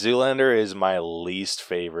 Zoolander is my least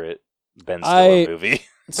favorite Ben Stiller movie.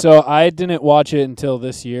 So I didn't watch it until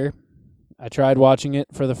this year. I tried watching it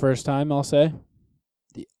for the first time, I'll say.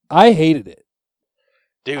 I hated it.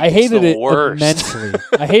 Dude, I hated it worst. immensely.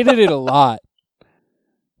 I hated it a lot.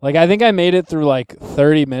 Like, I think I made it through like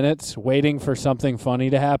 30 minutes waiting for something funny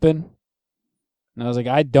to happen. And I was like,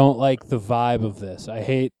 I don't like the vibe of this. I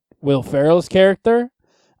hate Will Ferrell's character.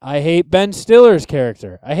 I hate Ben Stiller's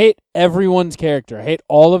character. I hate everyone's character. I hate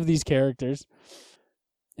all of these characters.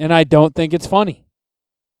 And I don't think it's funny.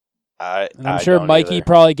 I'm sure Mikey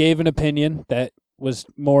probably gave an opinion that was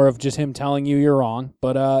more of just him telling you you're wrong.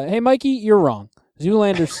 But hey, Mikey, you're wrong.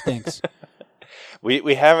 Zoolander stinks.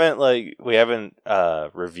 We haven't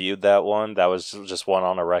reviewed that one. That was just one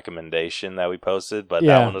on a recommendation that we posted, but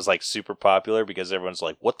that one was like super popular because everyone's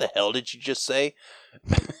like, "What the hell did you just say?"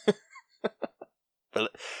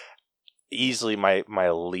 But easily my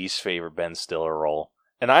least favorite Ben Stiller role,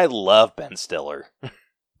 and I love Ben Stiller.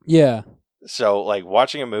 Yeah. So like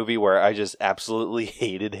watching a movie where I just absolutely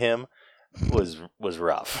hated him was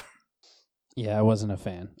rough. Yeah, I wasn't a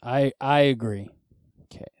fan. I agree.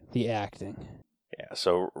 Okay, the acting. Yeah,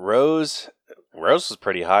 so Rose was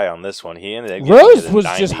pretty high on this one. He ended up Rose was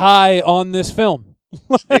 90. Just high on this film.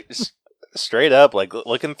 Straight up, like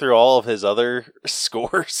looking through all of his other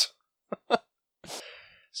scores.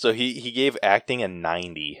 So he gave acting a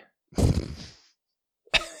 90.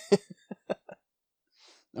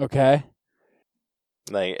 Okay.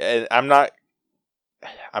 Like, I'm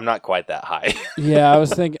not quite that high. Yeah, I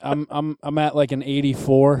was thinking I'm at like an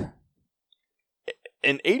 84.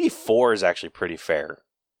 An 84 is actually pretty fair.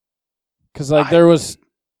 Because like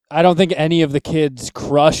I don't think any of the kids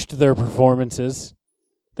crushed their performances.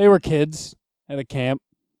 They were kids at a camp.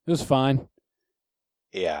 It was fine.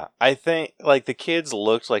 Yeah, I think like the kids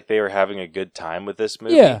looked like they were having a good time with this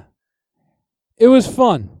movie. Yeah, it was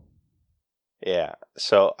fun. Yeah.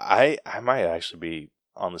 So I might actually be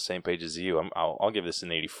on the same page as you. I'll give this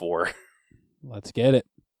an 84. Let's get it.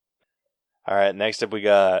 All right. Next up, we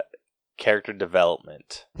got character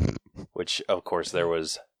development, which of course there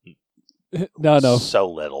was No. so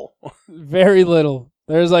little. Very little.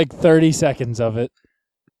 There's like 30 seconds of it.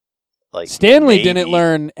 Like Stanley didn't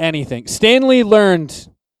learn anything. Stanley learned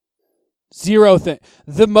zero thing.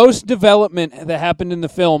 The most development that happened in the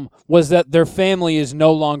film was that their family is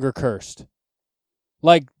no longer cursed.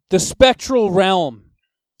 Like, the spectral realm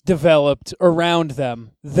developed around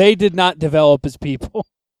them. They did not develop as people.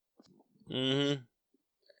 Mm-hmm.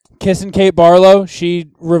 Kissing Kate Barlow, she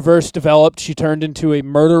reverse developed. She turned into a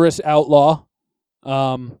murderous outlaw.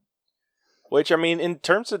 Which, I mean, in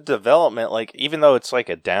terms of development, like, even though it's like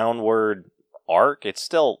a downward arc, it's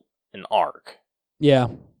still an arc. Yeah.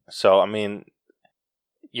 So, I mean,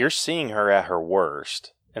 you're seeing her at her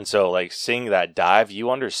worst. And so, like, seeing that dive, you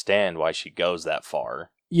understand why she goes that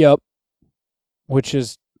far. Yep. Which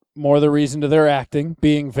is more the reason to their acting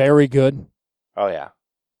being very good. Oh, yeah.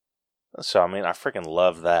 So, I mean, I freaking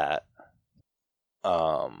love that.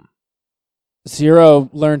 Zero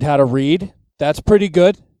learned how to read. That's pretty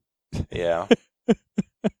good. Yeah.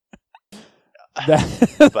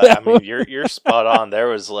 That, But, I mean, you're spot on. There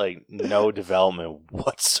was, like, no development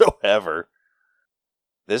whatsoever.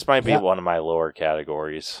 This might be one of my lower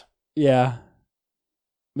categories. Yeah.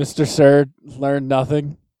 Mr. Sir learned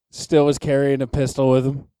nothing. Still was carrying a pistol with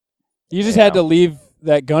him. You just had to leave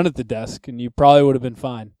that gun at the desk, and you probably would have been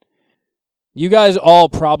fine. You guys all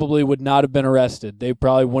probably would not have been arrested. They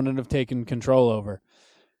probably wouldn't have taken control over.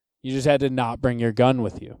 You just had to not bring your gun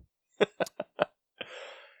with you.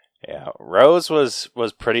 Yeah, Rose was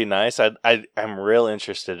pretty nice. I'm real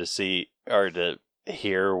interested to see or to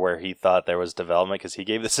hear where he thought there was development because he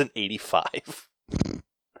gave this an 85.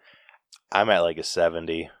 I'm at like a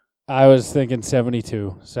 70. I was thinking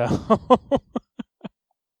 72, so.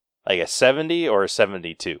 Like a 70 or a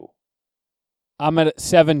 72? I'm at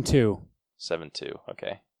 7.2. 7.2,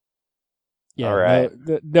 okay. Yeah, all right.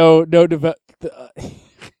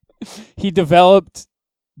 He developed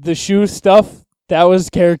the shoe stuff. That was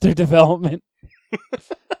character development.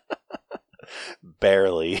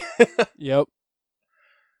 Barely. Yep.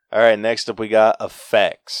 All right, next up we got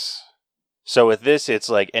effects. So with this, it's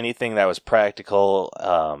like anything that was practical,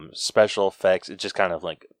 special effects. It just kind of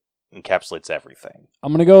like encapsulates everything.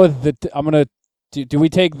 I'm gonna go with do we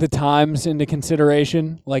take the times into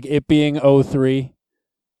consideration, like it being 03?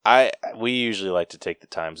 We usually like to take the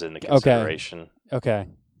times into consideration. Okay,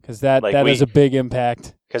 because that has a big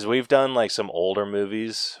impact. Because we've done like some older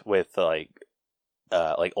movies with like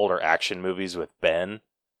older action movies with Ben,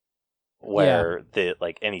 where the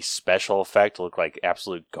like any special effect looked like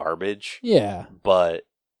absolute garbage. Yeah, but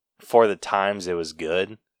for the times it was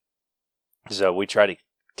good, so we try to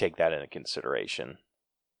take that into consideration.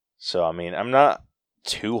 So I mean, I'm not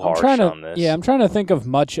too harsh on this. Yeah, I'm trying to think of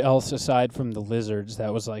much else aside from the lizards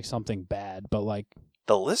that was like something bad, but like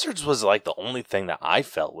the lizards was like the only thing that I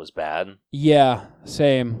felt was bad. Yeah,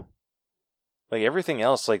 same. Like everything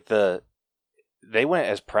else, like they went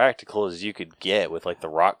as practical as you could get with like the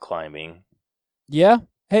rock climbing. Yeah.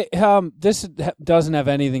 Hey, this doesn't have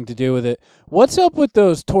anything to do with it. What's up with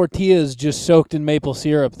those tortillas just soaked in maple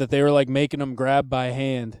syrup that they were like making them grab by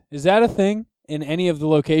hand? Is that a thing in any of the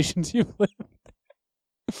locations you've lived?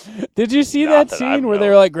 Did you see that scene where they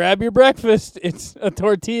were like, grab your breakfast? It's a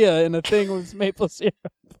tortilla and a thing with maple syrup.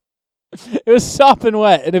 It was sopping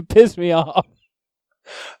wet and it pissed me off.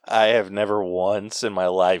 I have never once in my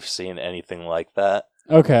life seen anything like that.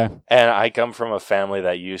 Okay. And I come from a family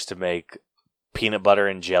that used to make peanut butter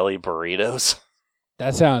and jelly burritos.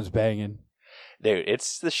 That sounds banging. Dude,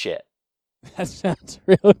 it's the shit. That sounds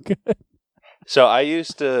real good. So I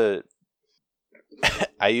used to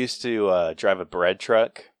drive a bread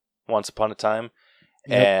truck once upon a time.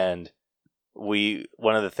 Yep. And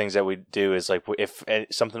one of the things that we do is like if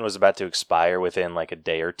something was about to expire within like a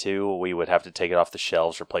day or two, we would have to take it off the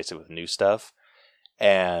shelves, replace it with new stuff.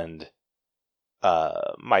 And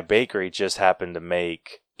my bakery just happened to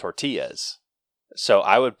make tortillas. So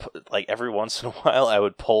I would like every once in a while I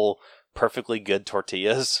would pull perfectly good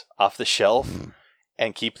tortillas off the shelf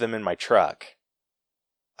and keep them in my truck.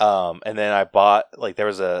 And then I bought like there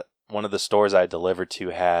was one of the stores I delivered to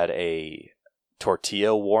had a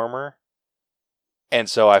tortilla warmer. And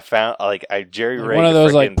so I found like I jerry-rigged one of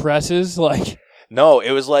those like presses, like no,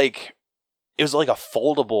 it was like a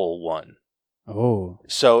foldable one. Oh,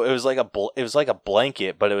 so it was like a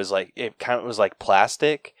blanket, but it was like it kind of was like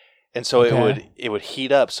plastic, and so it would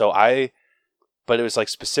heat up. But it was like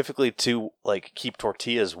specifically to like keep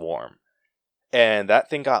tortillas warm, and that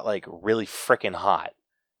thing got like really freaking hot.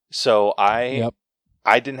 So I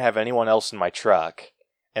didn't have anyone else in my truck,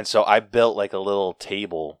 and so I built like a little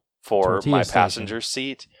table for Tortilla my station. passenger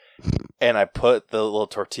seat, and I put the little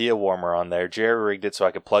tortilla warmer on there. Jerry rigged it so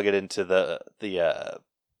I could plug it into the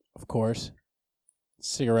of course,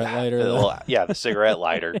 cigarette lighter. the cigarette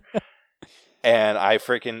lighter. And I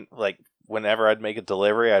freaking, like, whenever I'd make a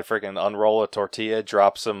delivery, I'd freaking unroll a tortilla,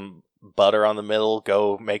 drop some butter on the middle,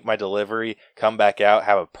 go make my delivery, come back out,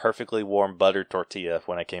 have a perfectly warm buttered tortilla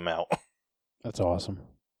when I came out. That's awesome.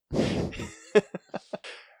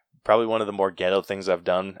 Probably one of the more ghetto things I've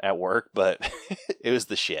done at work, but it was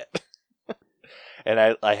the shit.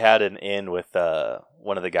 And I had an in with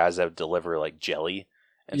one of the guys that would deliver like jelly,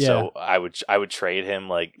 and so I would trade him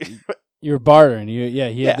like. You were bartering. He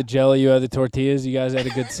had the jelly, you had the tortillas. You guys had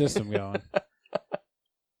a good system going.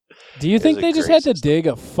 Do you think they just had to dig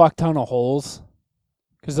a fuck ton of holes?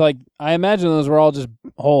 Because like I imagine those were all just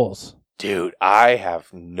holes. Dude, I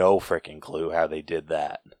have no freaking clue how they did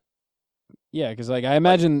that. Yeah, because like I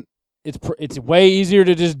imagine it's way easier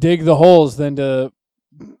to just dig the holes than to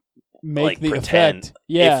make like, the pretend. effect.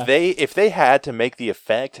 Yeah, if they had to make the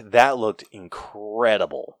effect, that looked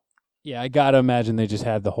incredible. Yeah, I gotta imagine they just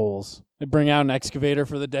had the holes. They bring out an excavator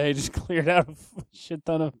for the day, just cleared out a shit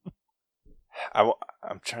ton of.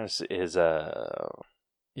 I'm trying to see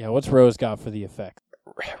Yeah, what's Rose got for the effect?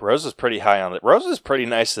 Rose is pretty high on it. Rose is pretty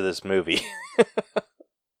nice to this movie.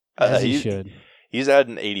 As he should. He's at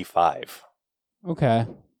an 85. Okay.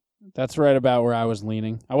 That's right about where I was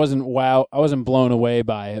leaning. I wasn't blown away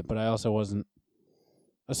by it, but I also wasn't.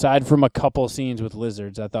 Aside from a couple scenes with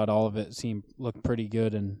lizards, I thought all of it looked pretty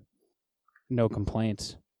good and no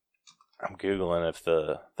complaints. I'm Googling if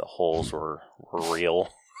the holes were real.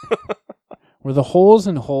 Were the holes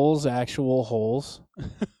in holes actual holes?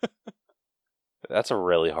 That's a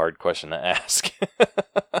really hard question to ask.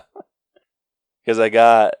 Because I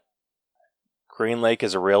got Green Lake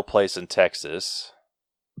is a real place in Texas.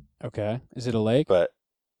 Okay. Is it a lake? But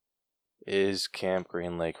is Camp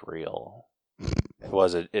Green Lake real?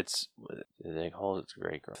 It's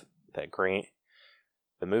great.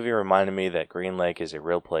 The movie reminded me that Green Lake is a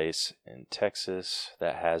real place in Texas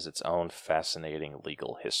that has its own fascinating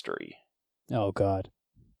legal history. Oh, God.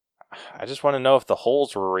 I just want to know if the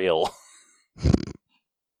holes were real.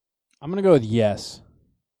 I'm going to go with yes.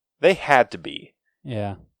 They had to be.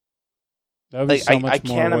 Yeah. That would be so much I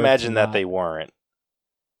can't imagine that they weren't.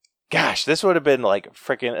 Gosh, this would have been like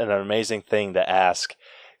freaking an amazing thing to ask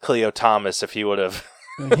Cleo Thomas if he would have.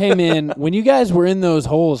 Hey, man, when you guys were in those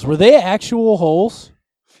holes, were they actual holes?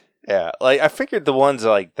 Yeah, like I figured the ones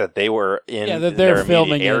like that they were in that their they're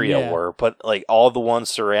filming area were, but like all the ones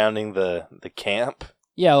surrounding the camp.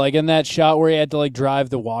 Yeah, like in that shot where he had to like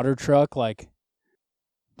drive the water truck, like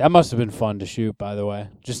that must have been fun to shoot, by the way.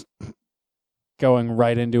 Just going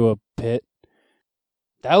right into a pit.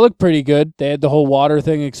 That looked pretty good. They had the whole water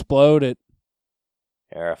thing explode.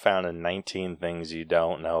 Yeah, I found in 19 things you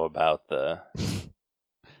don't know about the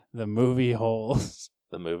movie holes.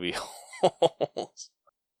 The movie holes.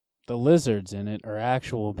 The lizards in it are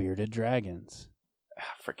actual bearded dragons.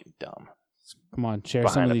 Freaking dumb. Come on, share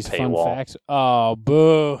Behind some of a these paywall. fun facts. Oh,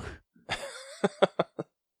 boo.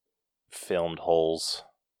 Filmed holes.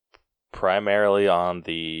 Primarily on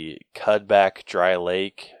the Cudback Dry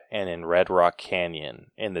Lake and in Red Rock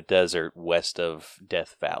Canyon in the desert west of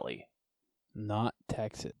Death Valley. Not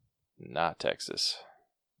Texas. Not Texas.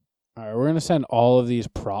 All right, we're going to send all of these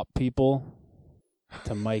prop people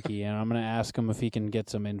to Mikey, and I'm going to ask him if he can get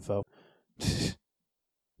some info.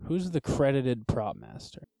 Who's the credited prop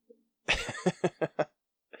master?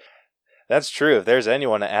 That's true. If there's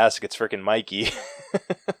anyone to ask, it's freaking Mikey.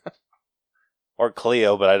 Or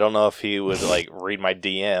Cleo, but I don't know if he would like read my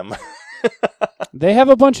DM. They have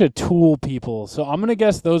a bunch of tool people, so I'm going to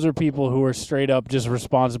guess those are people who are straight up just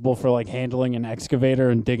responsible for like handling an excavator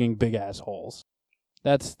and digging big-ass holes.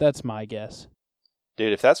 That's my guess.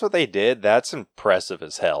 Dude, if that's what they did, that's impressive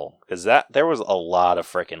as hell. Because there was a lot of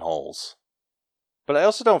freaking holes. But I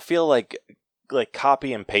also don't feel like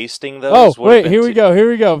copy and pasting those. Oh, wait, here we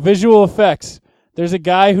go. Visual effects. There's a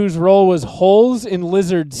guy whose role was Holes and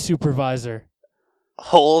Lizard Supervisor.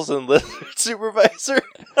 Holes and Lizard Supervisor?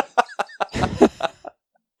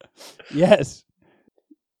 Yes.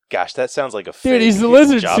 Gosh, that sounds like a dude, he's the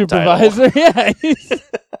Lizard Supervisor. Yeah.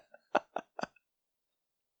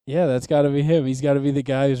 Yeah, that's got to be him. He's got to be the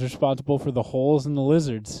guy who's responsible for the holes and the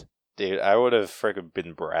lizards. Dude, I would have freaking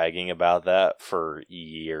been bragging about that for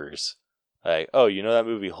years. Like, oh, you know that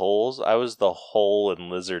movie Holes? I was the hole and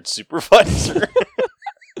lizard supervisor.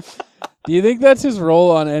 Do you think that's his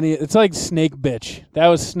role on any? It's like Snake Bitch. That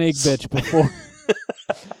was Snake Bitch before.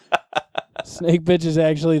 Snake Bitch is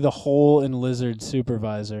actually the hole and lizard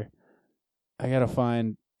supervisor. I gotta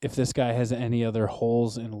find if this guy has any other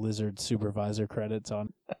holes and lizard supervisor credits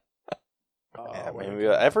on. I mean,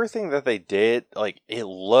 everything that they did, like it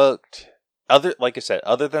looked like I said,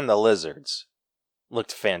 other than the lizards,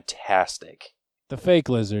 looked fantastic. The fake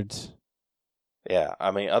lizards. Yeah,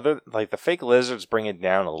 I mean, the fake lizards bring it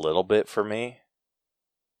down a little bit for me.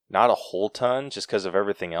 Not a whole ton, just because of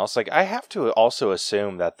everything else. Like, I have to also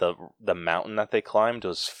assume that the mountain that they climbed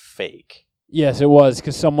was fake. Yes, it was,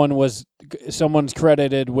 because someone's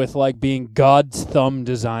credited with like being God's thumb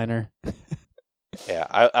designer. Yeah,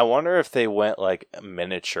 I wonder if they went like a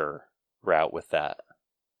miniature route with that.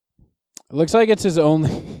 It looks like it's his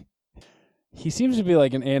only. He seems to be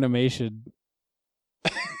like an animation,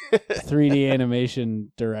 3D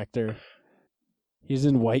animation director. He's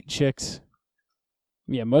in White Chicks.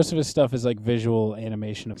 Yeah, most of his stuff is like visual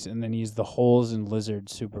animation, and then he's the holes and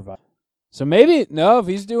lizards supervisor. So maybe, no, if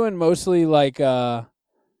he's doing mostly like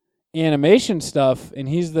animation stuff, and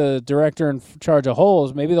he's the director in charge of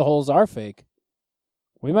holes, maybe the holes are fake.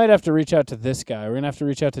 We might have to reach out to this guy. We're going to have to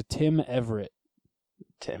reach out to Tim Everett.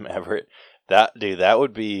 Tim Everett. That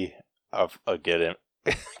would be a good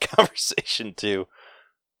conversation, too.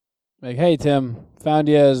 Like, hey, Tim, found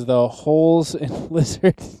you as the holes and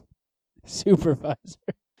lizards supervisor.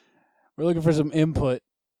 We're looking for some input.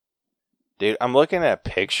 Dude, I'm looking at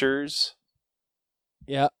pictures.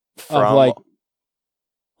 Yeah. From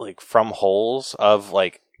from holes of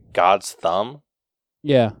like God's thumb.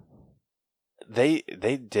 Yeah. They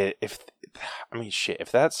did if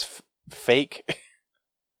that's fake.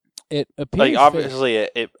 It appears like obviously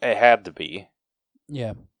it had to be.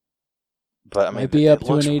 Yeah. But I mean, might be up to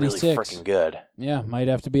looks an 86. really freaking good. Yeah, might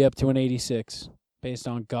have to be up to an 86 based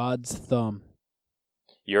on God's thumb.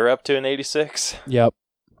 You're up to an 86? Yep.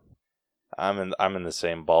 I'm in the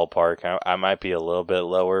same ballpark. I might be a little bit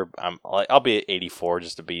lower. I'll be at 84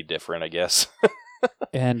 just to be different, I guess.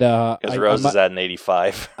 And because Rose is at an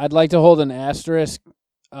 85. I'd like to hold an asterisk.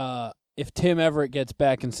 If Tim Everett gets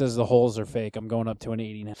back and says the holes are fake, I'm going up to an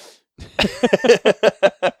 89.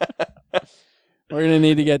 We're going to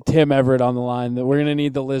need to get Tim Everett on the line. We're going to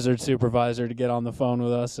need the lizard supervisor to get on the phone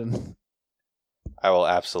with us. And I will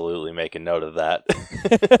absolutely make a note of that.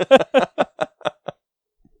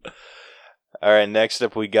 All right, next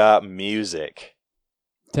up we got music.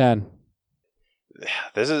 10.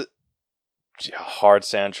 This is a hard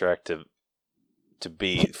soundtrack to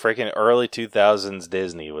beat. Freaking early 2000s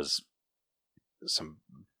Disney was some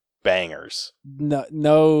bangers.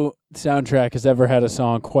 No soundtrack has ever had a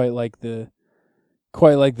song quite like the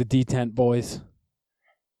Detent Boys.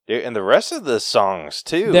 Dude, and the rest of the songs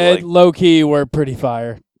too. They low key were pretty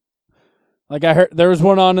fire. Like I heard there was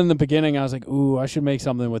one on in the beginning. I was like, "Ooh, I should make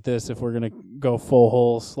something with this if we're gonna go full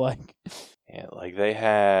holes." Like, yeah, like they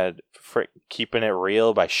had "Keeping It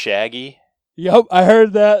Real" by Shaggy. Yep, I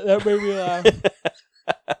heard that. That made me laugh.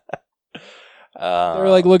 They were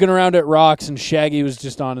like looking around at rocks, and Shaggy was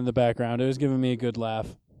just on in the background. It was giving me a good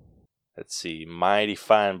laugh. Let's see, "Mighty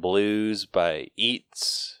Fine Blues" by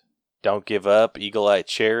Eats, "Don't Give Up," Eagle Eye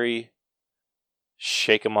Cherry,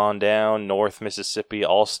 "Shake 'Em On Down," North Mississippi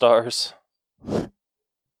All Stars.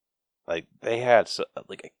 Like they had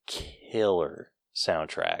like a killer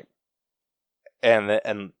soundtrack, and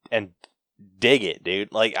Dig It,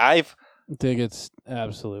 dude. Like Dig It's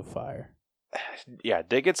absolute fire. Yeah,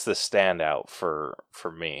 Dig It's the standout for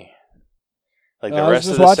me. Like the I was rest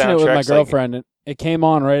just of the watching it with my soundtracks, girlfriend, and it came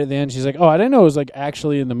on right at the end. She's like, "Oh, I didn't know it was like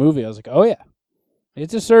actually in the movie." I was like, "Oh yeah,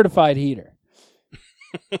 it's a certified heater."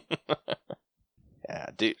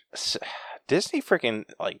 Yeah, dude, Disney freaking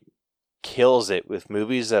like kills it with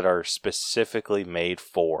movies that are specifically made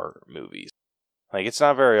for movies. Like it's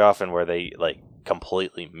not very often where they like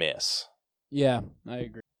completely miss. Yeah, I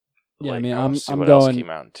agree. Yeah, Like, I mean, I'm I'm what going. else came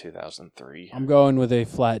out in 2003. I'm going with a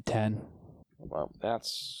flat 10. Well,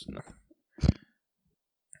 that's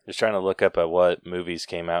just trying to look up at what movies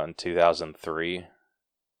came out in 2003.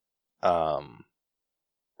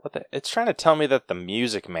 It's trying to tell me that The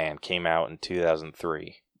Music Man came out in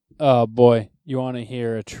 2003. Oh boy, you want to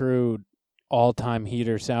hear a true all-time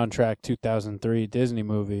heater soundtrack? 2003 Disney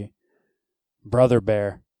movie, Brother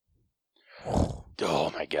Bear.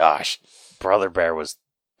 Oh my gosh, Brother Bear was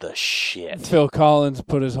the shit. Phil Collins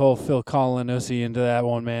put his whole Phil Collins-y into that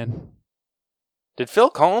one, man. Did Phil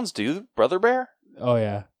Collins do Brother Bear? Oh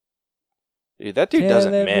yeah. Dude, that dude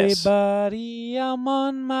doesn't miss. Everybody, I'm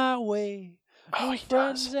on my way. Oh, New he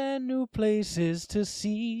friends does. and new places to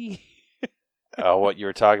see. Oh, what you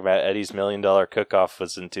were talking about, Eddie's $1 Million Cook-Off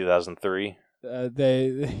was in 2003.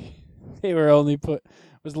 They were only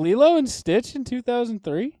was Lilo and Stitch in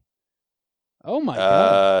 2003? Oh my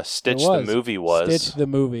god. Stitch the movie was. Stitch the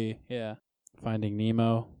movie, yeah. Finding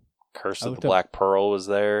Nemo. Curse of the Black Pearl was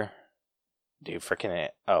there. Dude, freaking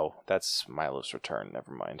oh, that's Milo's Return.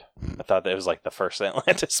 Never mind. I thought that was like the first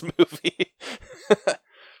Atlantis movie.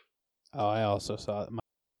 Oh, I also saw it.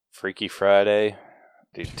 Freaky Friday.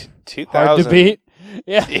 Dude, 2000. Hard to beat.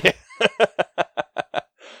 Yeah. Yeah.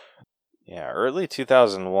 Yeah, early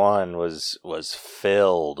 2001 was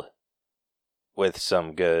filled with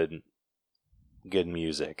some good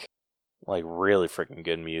music. Like really freaking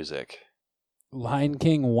good music. Lion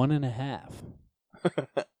King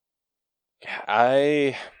 1.5.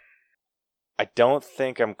 I don't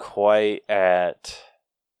think I'm quite at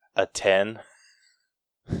a 10.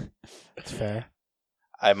 That's fair.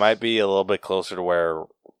 I might be a little bit closer to where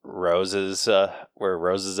Rose is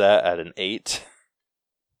at an 8.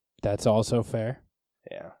 That's also fair.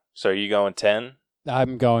 Yeah. So are you going 10?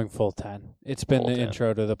 I'm going full 10. It's been Full the 10.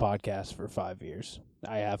 intro to the podcast for 5 years.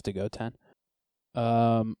 I have to go 10.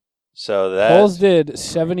 So that Holes did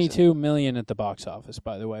 72 million at the box office,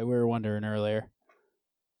 by the way. We were wondering earlier.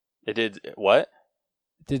 It did what?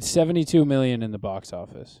 It did 72 million in the box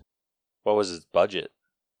office. What was its budget?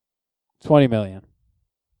 20 million.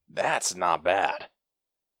 That's not bad.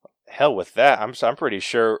 Hell with that. I'm pretty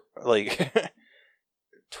sure like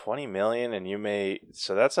 20 million and you made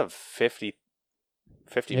so that's a 50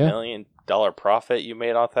 Yeah. million dollar profit you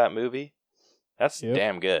made off that movie. That's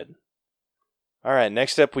damn good. All right,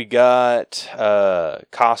 next up we got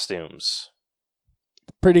costumes.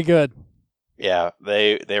 Pretty good. Yeah,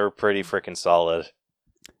 they were pretty freaking solid.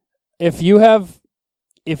 If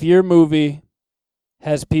your movie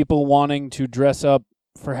has people wanting to dress up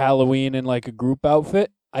for Halloween in like a group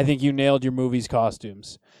outfit, I think you nailed your movie's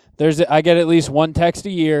costumes. I get at least one text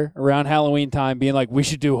a year around Halloween time being like, we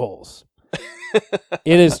should do Holes.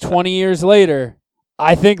 It is 20 years later.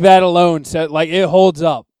 I think that alone it holds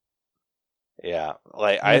up. Yeah,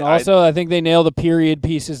 like I think they nail the period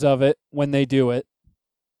pieces of it when they do it.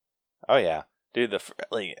 Oh yeah, dude,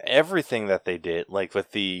 everything that they did, like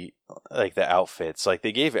with the outfits, like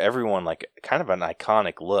they gave everyone like kind of an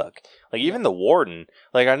iconic look. Like even the warden,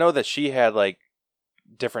 like I know that she had like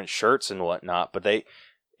different shirts and whatnot, but it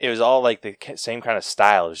was all like the same kind of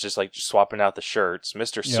style. It was just like swapping out the shirts.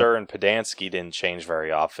 Mr. Sir and Podansky didn't change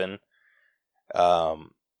very often. I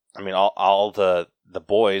mean, all the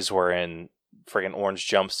boys were in friggin' orange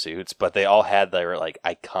jumpsuits, but they all had their like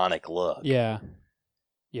iconic look. Yeah.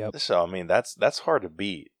 Yep. So I mean, that's hard to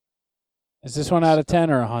beat. Is this one out of 10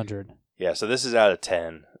 or 100? Yeah. So this is out of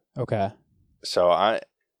 10. Okay. So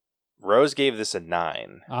Rose gave this a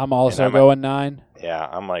 9. I'm also going 9. Yeah,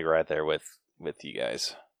 I'm like right there with you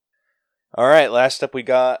guys. All right, last up we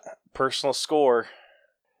got personal score.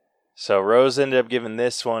 So Rose ended up giving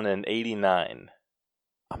this one an 89.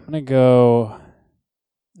 I'm gonna go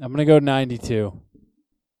 92.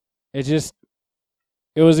 It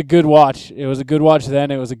was a good watch. It was a good watch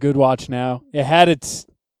then. It was a good watch now. It had its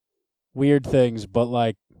weird things, but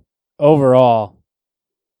like overall,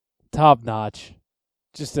 top notch.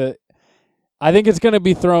 I think it's gonna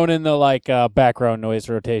be thrown in the like background noise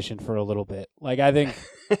rotation for a little bit. Like I think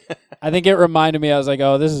it reminded me. I was like,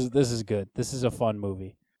 oh, this is good. This is a fun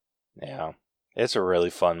movie. Yeah, it's a really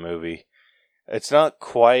fun movie. It's not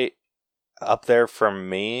quite up there for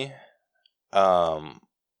me. I'm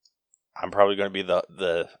probably going to be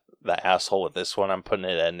the asshole with this one. I'm putting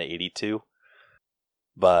it at an 82.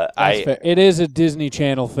 But That's fair. It is a Disney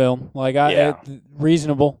Channel film. Like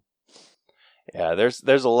reasonable. Yeah,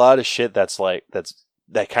 there's a lot of shit that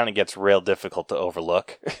kind of gets real difficult to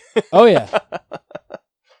overlook. Oh yeah.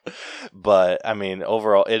 But I mean,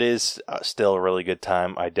 overall, it is still a really good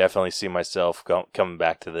time. I definitely see myself coming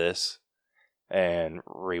back to this and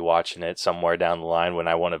rewatching it somewhere down the line when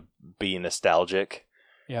I want to be nostalgic.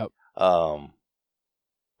 Yep. But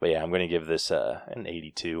yeah, I'm going to give this an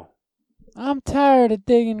 82. I'm tired of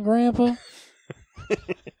digging, Grandpa.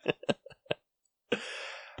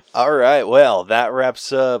 All right, well, that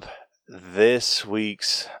wraps up this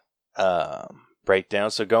week's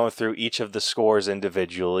breakdown. So going through each of the scores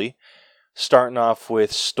individually, starting off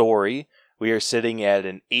with story, we are sitting at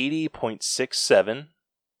an 80.67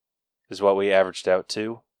 is what we averaged out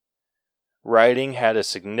to. Writing had a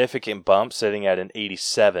significant bump, sitting at an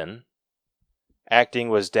 87. Acting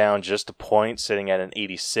was down just a point, sitting at an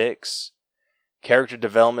 86. Character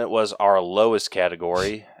development was our lowest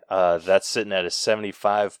category. That's sitting at a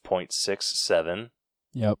 75.67.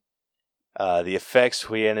 Yep. The effects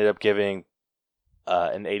we ended up giving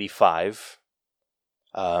an 85.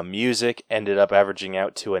 Music ended up averaging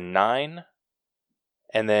out to a 9.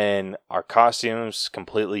 And then our costumes,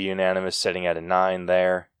 completely unanimous, sitting at a 9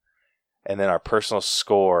 there. And then our personal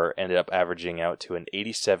score ended up averaging out to an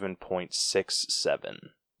 87.67.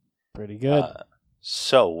 Pretty good.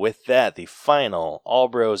 So with that, the final All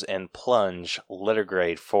Bros and Plunge letter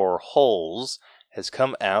grade for Holes has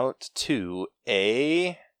come out to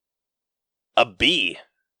a B.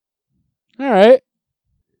 All right.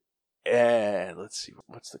 And let's see,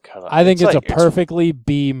 what's the cutoff? I think it's a perfectly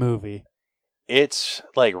B movie. It's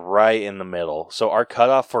like right in the middle. So our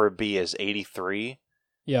cutoff for a B is 83.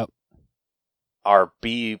 Yep. Our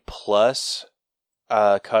B plus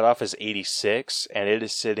cutoff is 86, and it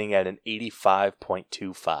is sitting at an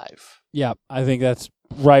 85.25. Yep. I think that's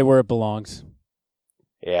right where it belongs.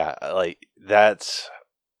 Yeah, like that's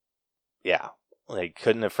like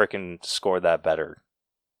couldn't have freaking scored that better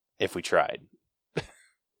if we tried.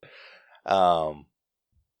 So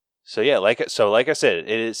yeah, like I said, it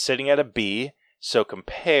is sitting at a B. So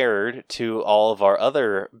compared to all of our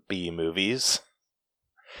other B movies,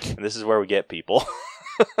 and this is where we get people.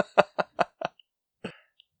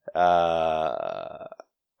 All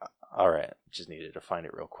right, just needed to find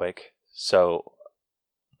it real quick. So,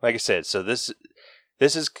 like I said, so this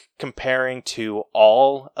is comparing to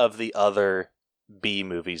all of the other B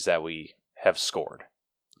movies that we have scored.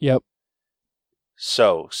 Yep.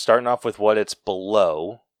 So, starting off with what it's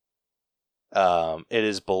below, it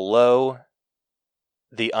is below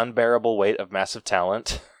The Unbearable Weight of Massive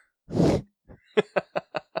Talent.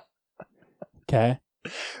 Okay.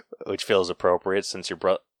 Which feels appropriate since your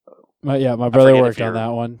brother. My brother worked on that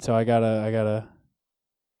one, so I gotta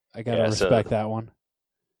respect that one.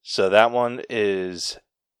 So that one is.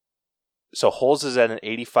 So Holes is at an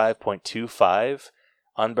 85.25.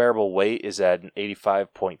 Unbearable Weight is at an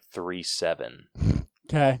 85.37.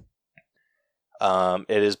 Okay.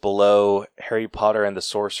 It is below Harry Potter and the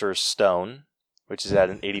Sorcerer's Stone, which is at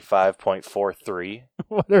an 85.43.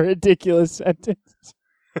 What a ridiculous sentence.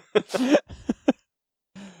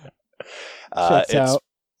 Checks out.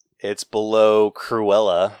 It's below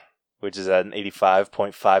Cruella, which is at an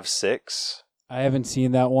 85.56. I haven't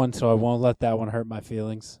seen that one, so I won't let that one hurt my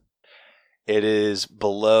feelings. It is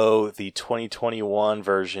below the 2021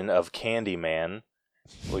 version of Candyman,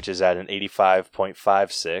 which is at an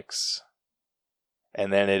 85.56.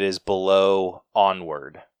 And then it is below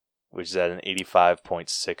Onward, which is at an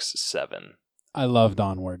 85.67. I loved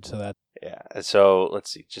Onward, so that... Yeah, so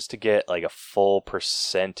let's see, just to get like a full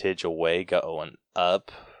percentage away going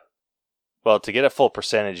up. Well, to get a full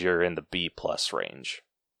percentage, you're in the B plus range.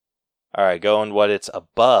 All right, going what it's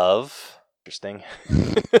above. Interesting.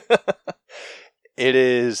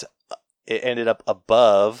 It ended up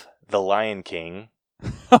above The Lion King.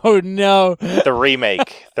 Oh, no. The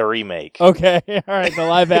remake. Okay, all right, the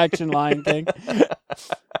live-action Lion King.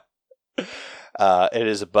 It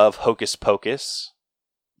is above Hocus Pocus.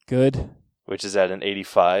 Good. Which is at an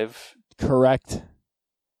 85. Correct.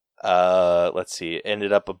 Let's see. It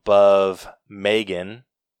ended up above Megan,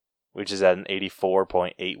 which is at an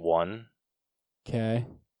 84.81. Okay.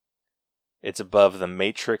 It's above The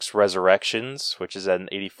Matrix Resurrections, which is at an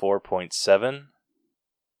 84.7.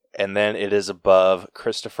 And then it is above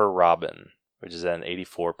Christopher Robin, which is at an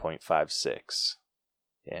 84.56.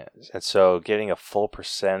 Yeah. And so getting a full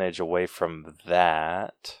percentage away from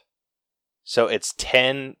that. So it's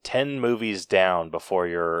 10 movies down before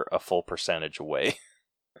you're a full percentage away.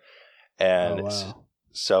 And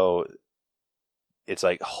so it's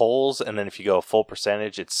like Holes, and then if you go a full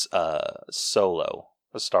percentage, it's Solo,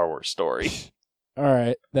 a Star Wars story. All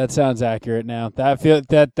right, that sounds accurate now.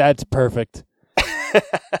 That's perfect.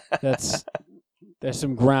 There's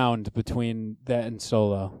some ground between that and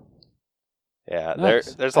Solo. Yeah,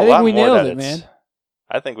 nice. there's a lot more. I think we nailed it, man.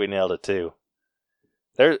 I think we nailed it too.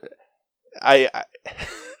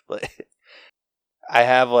 I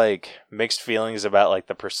have like mixed feelings about like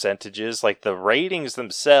the percentages, like the ratings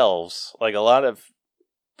themselves. Like a lot of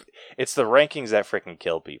it's the rankings that freaking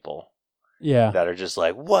kill people. Yeah, that are just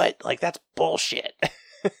like, what? Like that's bullshit.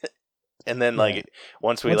 And then like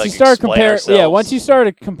once you start explain ourselves, once you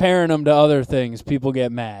started comparing them to other things, people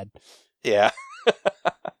get mad. Yeah.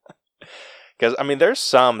 Because I mean, there's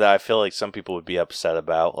some that I feel like some people would be upset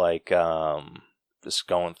about, like just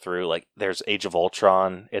going through. Like, there's Age of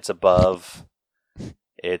Ultron. It's above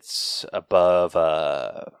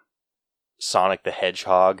Sonic the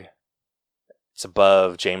Hedgehog. It's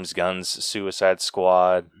above James Gunn's Suicide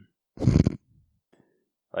Squad.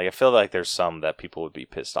 Like, I feel like there's some that people would be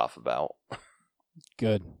pissed off about.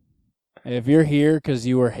 Good. If you're here because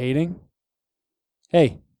you were hating,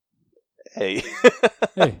 hey. Hey.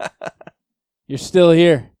 You're still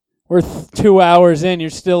here. We're 2 hours in. You're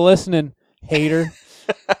still listening, hater.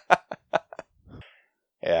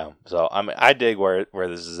 Yeah. So I dig where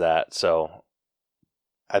this is at. So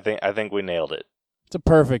I think we nailed it. It's a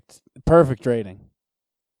perfect rating.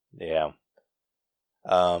 Yeah.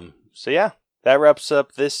 So yeah, that wraps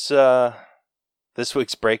up this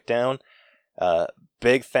week's breakdown.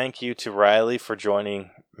 Big thank you to Riley for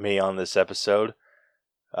joining me on this episode.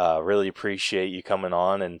 Really appreciate you coming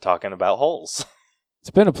on and talking about holes.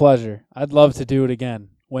 It's been a pleasure. I'd love to do it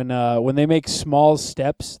again. When they make Small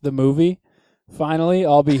Steps, the movie, finally,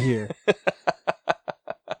 I'll be here. But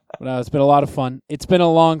it's been a lot of fun. It's been a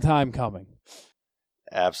long time coming.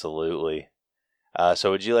 Absolutely.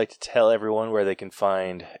 So would you like to tell everyone where they can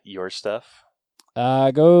find your stuff?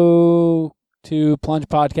 Go to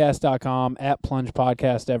plungepodcast.com, at Plunge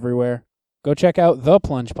Podcast everywhere. Go check out The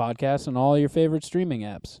Plunge Podcast on all your favorite streaming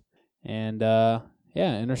apps. And,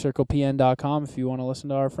 innercirclepn.com if you want to listen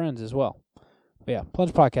to our friends as well. But yeah,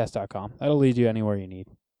 plungepodcast.com. That'll lead you anywhere you need.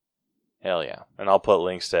 Hell yeah. And I'll put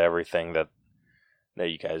links to everything that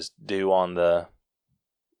you guys do in the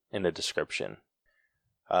description.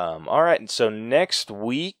 All right, so next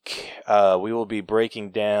week we will be breaking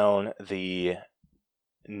down the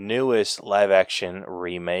newest live-action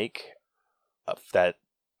remake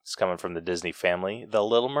that's coming from the Disney family, The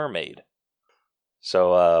Little Mermaid.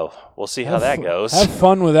 So we'll see how that goes. Have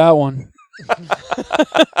fun with that one.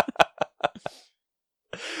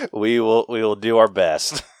 We will do our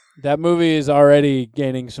best. That movie is already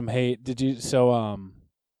gaining some hate. During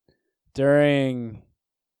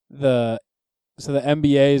the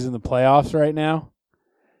NBA is in the playoffs right now,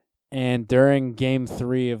 and during Game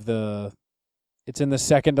 3 it's in the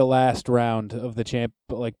second to last round of the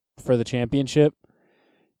for the championship,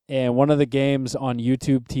 and one of the games on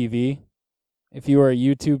YouTube TV. If you were a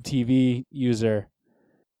YouTube TV user,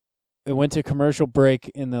 it went to commercial break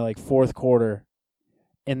in the fourth quarter,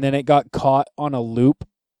 and then it got caught on a loop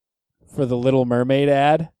for the Little Mermaid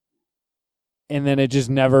ad. And then it just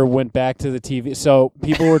never went back to the TV. So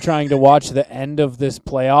people were trying to watch the end of this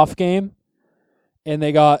playoff game, and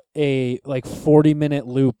they got a 40-minute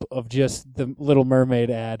loop of just the Little Mermaid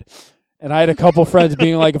ad. And I had a couple friends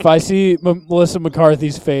being like, if I see Melissa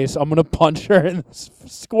McCarthy's face, I'm going to punch her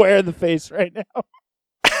square in the face right now.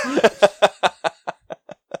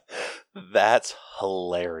 That's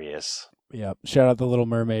hilarious. Yeah, shout out the Little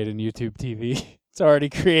Mermaid and YouTube TV. It's already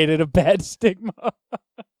created a bad stigma.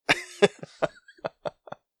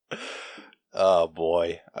 Oh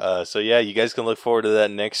boy. So yeah, you guys can look forward to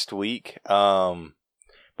that next week.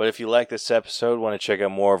 But if you like this episode, want to check out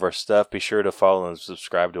more of our stuff, be sure to follow and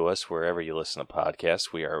subscribe to us wherever you listen to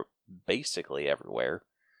podcasts. We are basically everywhere.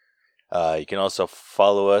 You can also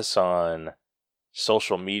follow us on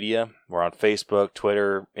social media. We're on Facebook,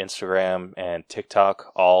 Twitter, Instagram, and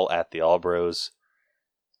TikTok, all at the Allbros.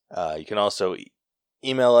 You can also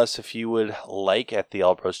email us if you would like at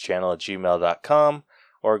theallbroschannel@gmail.com,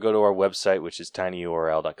 or go to our website, which is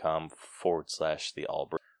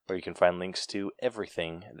tinyurl.com/theallbros, where you can find links to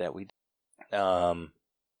everything that we do.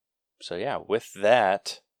 So yeah, with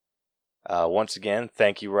that, once again,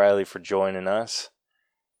 thank you, Riley, for joining us,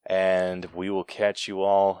 and we will catch you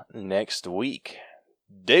all next week.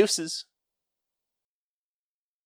 Deuces!